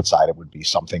relative effort side, it would be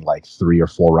something like 3 or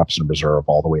 4 reps in reserve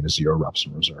all the way to 0 reps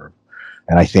in reserve.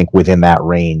 And I think within that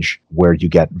range where you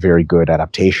get very good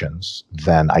adaptations,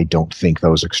 then I don't think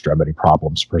those extremity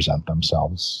problems present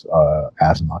themselves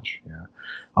as much.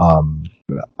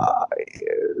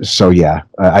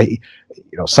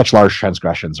 Such large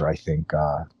transgressions I think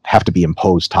have to be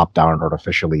imposed top down and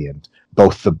artificially, and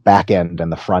both the back end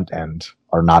and the front end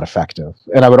are not effective.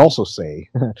 And I would also say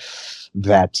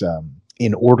that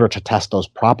in order to test those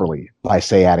properly, by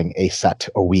say adding a set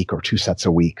a week or 2 sets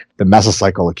a week, the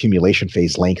mesocycle accumulation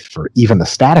phase length for even the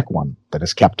static one that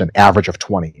is kept an average of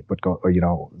 20, but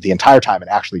the entire time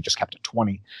and actually just kept at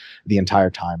 20 the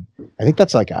entire time. I think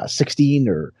that's like a 16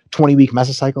 or 20 week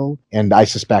mesocycle. And I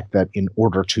suspect that in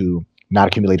order to not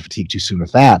accumulate fatigue too soon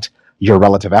with that, your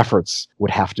relative efforts would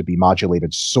have to be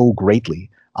modulated so greatly,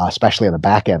 especially on the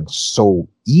back end, so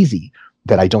easy,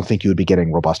 that I don't think you would be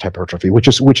getting robust hypertrophy, which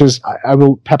is I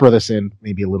will pepper this in,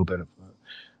 maybe a little bit of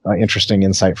interesting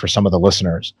insight for some of the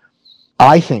listeners.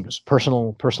 I think,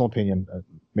 personal opinion,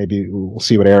 maybe we'll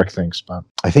see what Eric thinks, but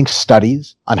I think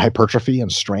studies on hypertrophy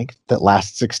and strength that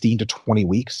last 16 to 20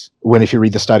 weeks, if you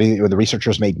read the study, the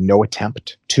researchers made no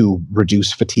attempt to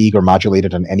reduce fatigue or modulate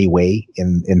it in any way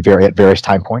at various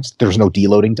time points. There was no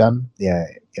deloading done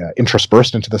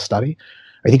interspersed into the study.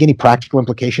 I think any practical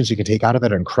implications you can take out of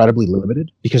that are incredibly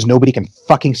limited because nobody can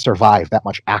fucking survive that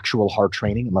much actual hard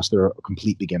training unless they're a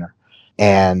complete beginner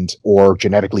or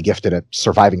genetically gifted at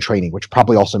surviving training, which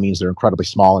probably also means they're incredibly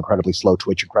small, incredibly slow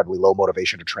twitch, incredibly low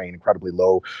motivation to train, incredibly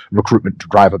low recruitment to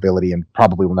drive ability, and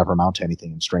probably will never amount to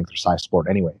anything in strength or size sport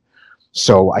anyway.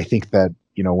 So I think that,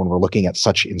 when we're looking at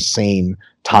such insane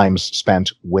times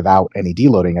spent without any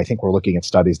deloading, I think we're looking at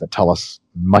studies that tell us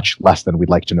much less than we'd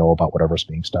like to know about whatever's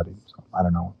being studied. So I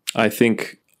don't know. I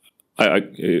think,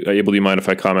 Abel, do you mind if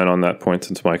I comment on that point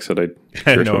since Mike said I'd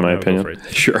share my opinion?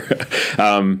 Sure.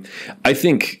 I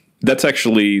think that's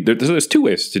actually, there's 2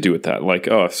 ways to do with that. Like, the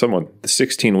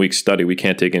 16-week study, we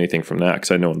can't take anything from that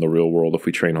because I know in the real world, if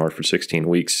we train hard for 16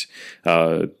 weeks,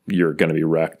 you're going to be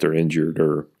wrecked or injured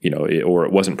or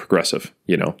it wasn't progressive,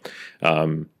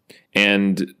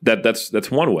 and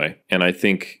that's one way. And I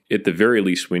think at the very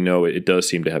least, we know it does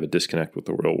seem to have a disconnect with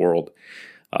the real world.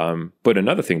 But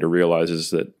another thing to realize is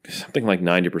that something like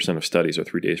 90% of studies are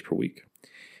 3 days per week.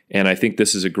 And I think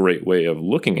this is a great way of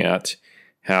looking at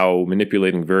how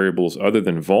manipulating variables other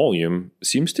than volume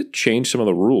seems to change some of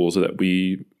the rules that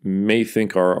we may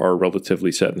think are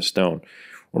relatively set in stone,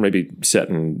 or maybe set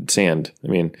in sand. I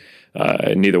mean,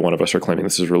 neither one of us are claiming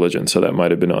this is religion, so that might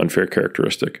have been an unfair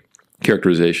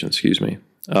characterization, excuse me.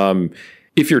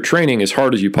 If you're training as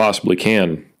hard as you possibly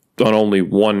can on only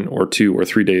 1 or 2 or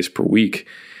 3 days per week,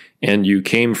 and you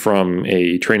came from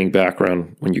a training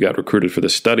background when you got recruited for the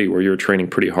study where you're training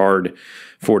pretty hard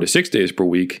 4 to 6 days per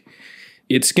week,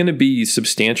 it's going to be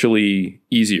substantially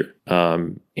easier.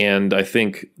 And I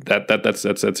think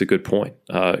that's a good point.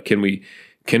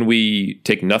 Can we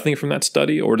take nothing from that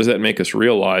study, or does that make us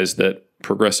realize that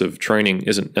progressive training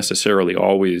isn't necessarily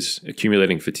always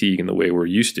accumulating fatigue in the way we're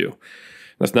used to.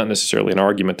 That's not necessarily an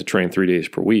argument to train 3 days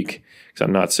per week, because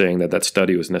I'm not saying that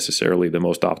study was necessarily the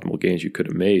most optimal gains you could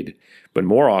have made. But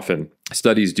more often,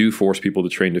 studies do force people to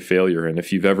train to failure. And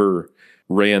if you've ever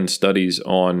ran studies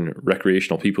on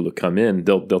recreational people who come in,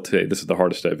 they'll say, this is the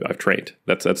hardest I've trained.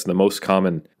 That's the most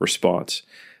common response.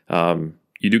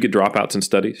 You do get dropouts in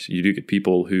studies. You do get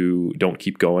people who don't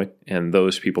keep going, and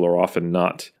those people are often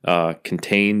not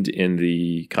contained in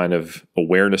the kind of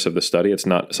awareness of the study. It's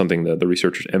not something that the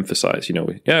researchers emphasize.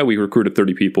 We recruited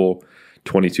 30 people,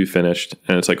 22 finished,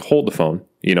 and it's like, hold the phone.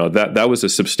 That was a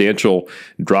substantial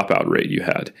dropout rate you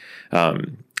had.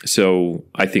 So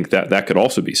I think that could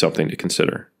also be something to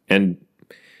consider. And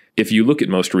if you look at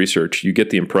most research, you get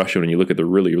the impression when you look at the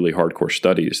really, really hardcore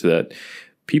studies that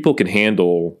people can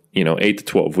handle, 8 to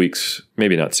 12 weeks,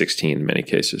 maybe not 16 in many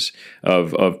cases,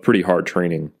 of pretty hard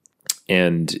training.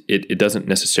 And it doesn't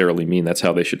necessarily mean that's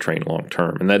how they should train long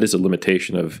term. And that is a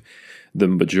limitation of the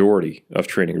majority of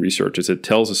training research, is it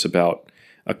tells us about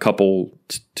a couple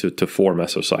to 4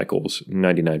 mesocycles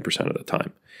 99% of the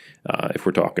time, if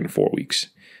we're talking 4 weeks.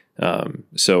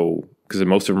 So because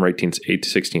most of them are 8 to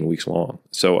 16 weeks long.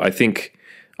 So I think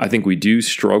we do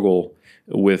struggle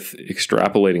with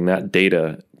extrapolating that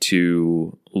data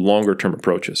to longer term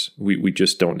approaches. We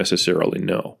just don't necessarily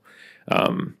know.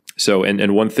 So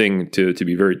one thing to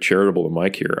be very charitable to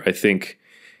Mike here, I think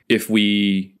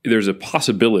there's a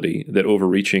possibility that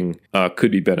overreaching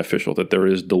could be beneficial, that there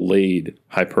is delayed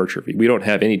hypertrophy. We don't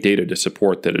have any data to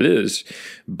support that it is,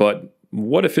 but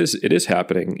what if it is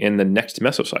happening in the next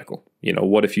mesocycle?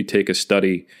 What if you take a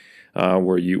study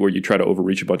where you try to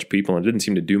overreach a bunch of people and it didn't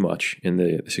seem to do much in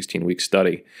the 16-week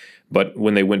study, but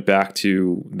when they went back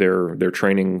to their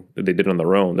training that they did on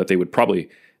their own, that they would probably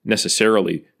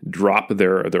necessarily drop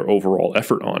their overall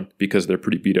effort on because they're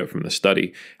pretty beat up from the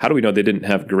study. How do we know they didn't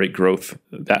have great growth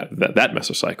that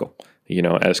mesocycle,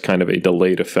 as kind of a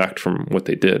delayed effect from what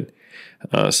they did?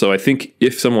 So I think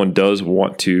if someone does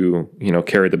want to,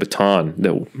 carry the baton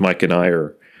that Mike and I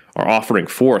are offering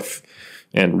forth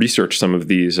and research some of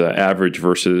these average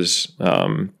versus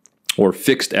or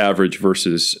fixed average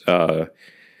versus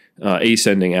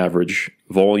ascending average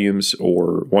volumes,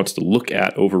 or wants to look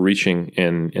at overreaching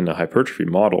in a hypertrophy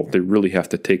model, they really have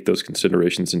to take those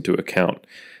considerations into account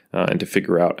and to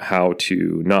figure out how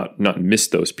to not miss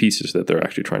those pieces that they're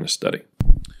actually trying to study.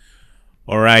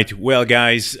 All right. Well,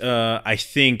 guys, I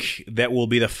think that will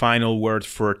be the final word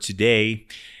for today.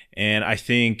 And I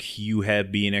think you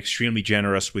have been extremely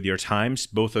generous with your times,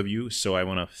 both of you. So I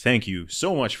want to thank you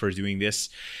so much for doing this.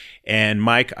 And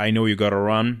Mike, I know you got to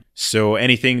run. So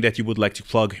anything that you would like to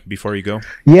plug before you go?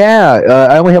 Yeah,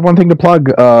 I only have one thing to plug.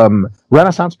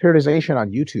 Renaissance Periodization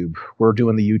on YouTube. We're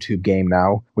doing the YouTube game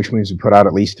now, which means we put out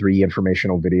at least 3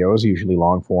 informational videos, usually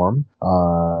long form,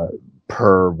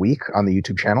 per week on the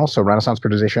YouTube channel. So Renaissance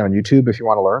Periodization on YouTube, if you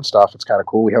want to learn stuff, it's kind of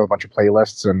cool. We have a bunch of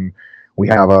playlists, and we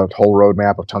have a whole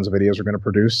roadmap of tons of videos we're going to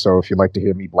produce. So if you'd like to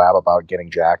hear me blab about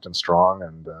getting jacked and strong,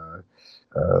 and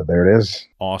there it is.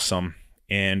 Awesome.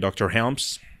 And Dr.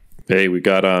 Helms? Hey, we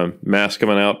got a mass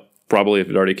coming out, probably if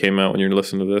it already came out when you're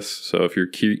listening to this. So if you're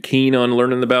keen on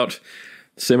learning about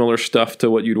similar stuff to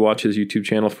what you'd watch his YouTube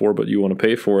channel for, but you want to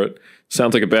pay for it,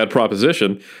 sounds like a bad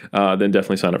proposition, then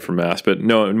definitely sign up for mass. But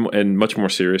no, and much more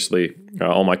seriously,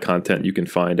 all my content you can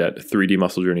find at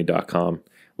 3dmusclejourney.com.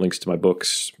 Links to my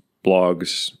books,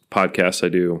 blogs, podcasts I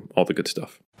do, all the good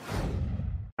stuff.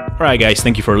 All right, guys,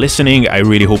 thank you for listening. I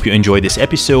really hope you enjoyed this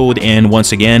episode. And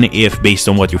once again, if based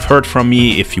on what you've heard from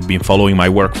me, if you've been following my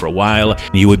work for a while,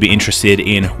 you would be interested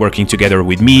in working together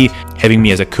with me, having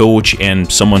me as a coach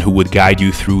and someone who would guide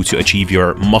you through to achieve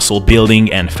your muscle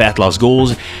building and fat loss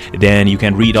goals, then you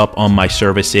can read up on my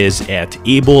services at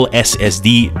ablessd.com.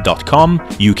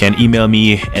 You can email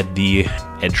me at the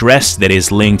address that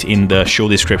is linked in the show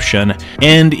description.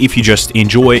 And if you just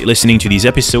enjoy listening to these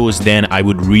episodes, then I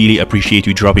would really appreciate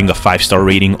you dropping a 5-star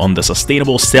rating on the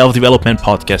Sustainable Self-Development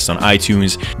Podcast on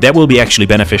iTunes. That will be actually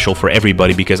beneficial for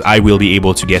everybody, because I will be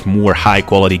able to get more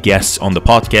high-quality guests on the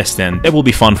podcast, and that will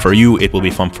be fun for you. It will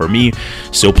be fun for me.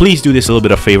 So please do this a little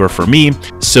bit of favor for me.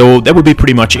 So that would be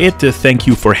pretty much it. Thank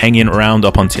you for hanging around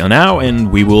up until now,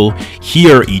 and we will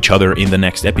hear each other in the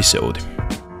next episode.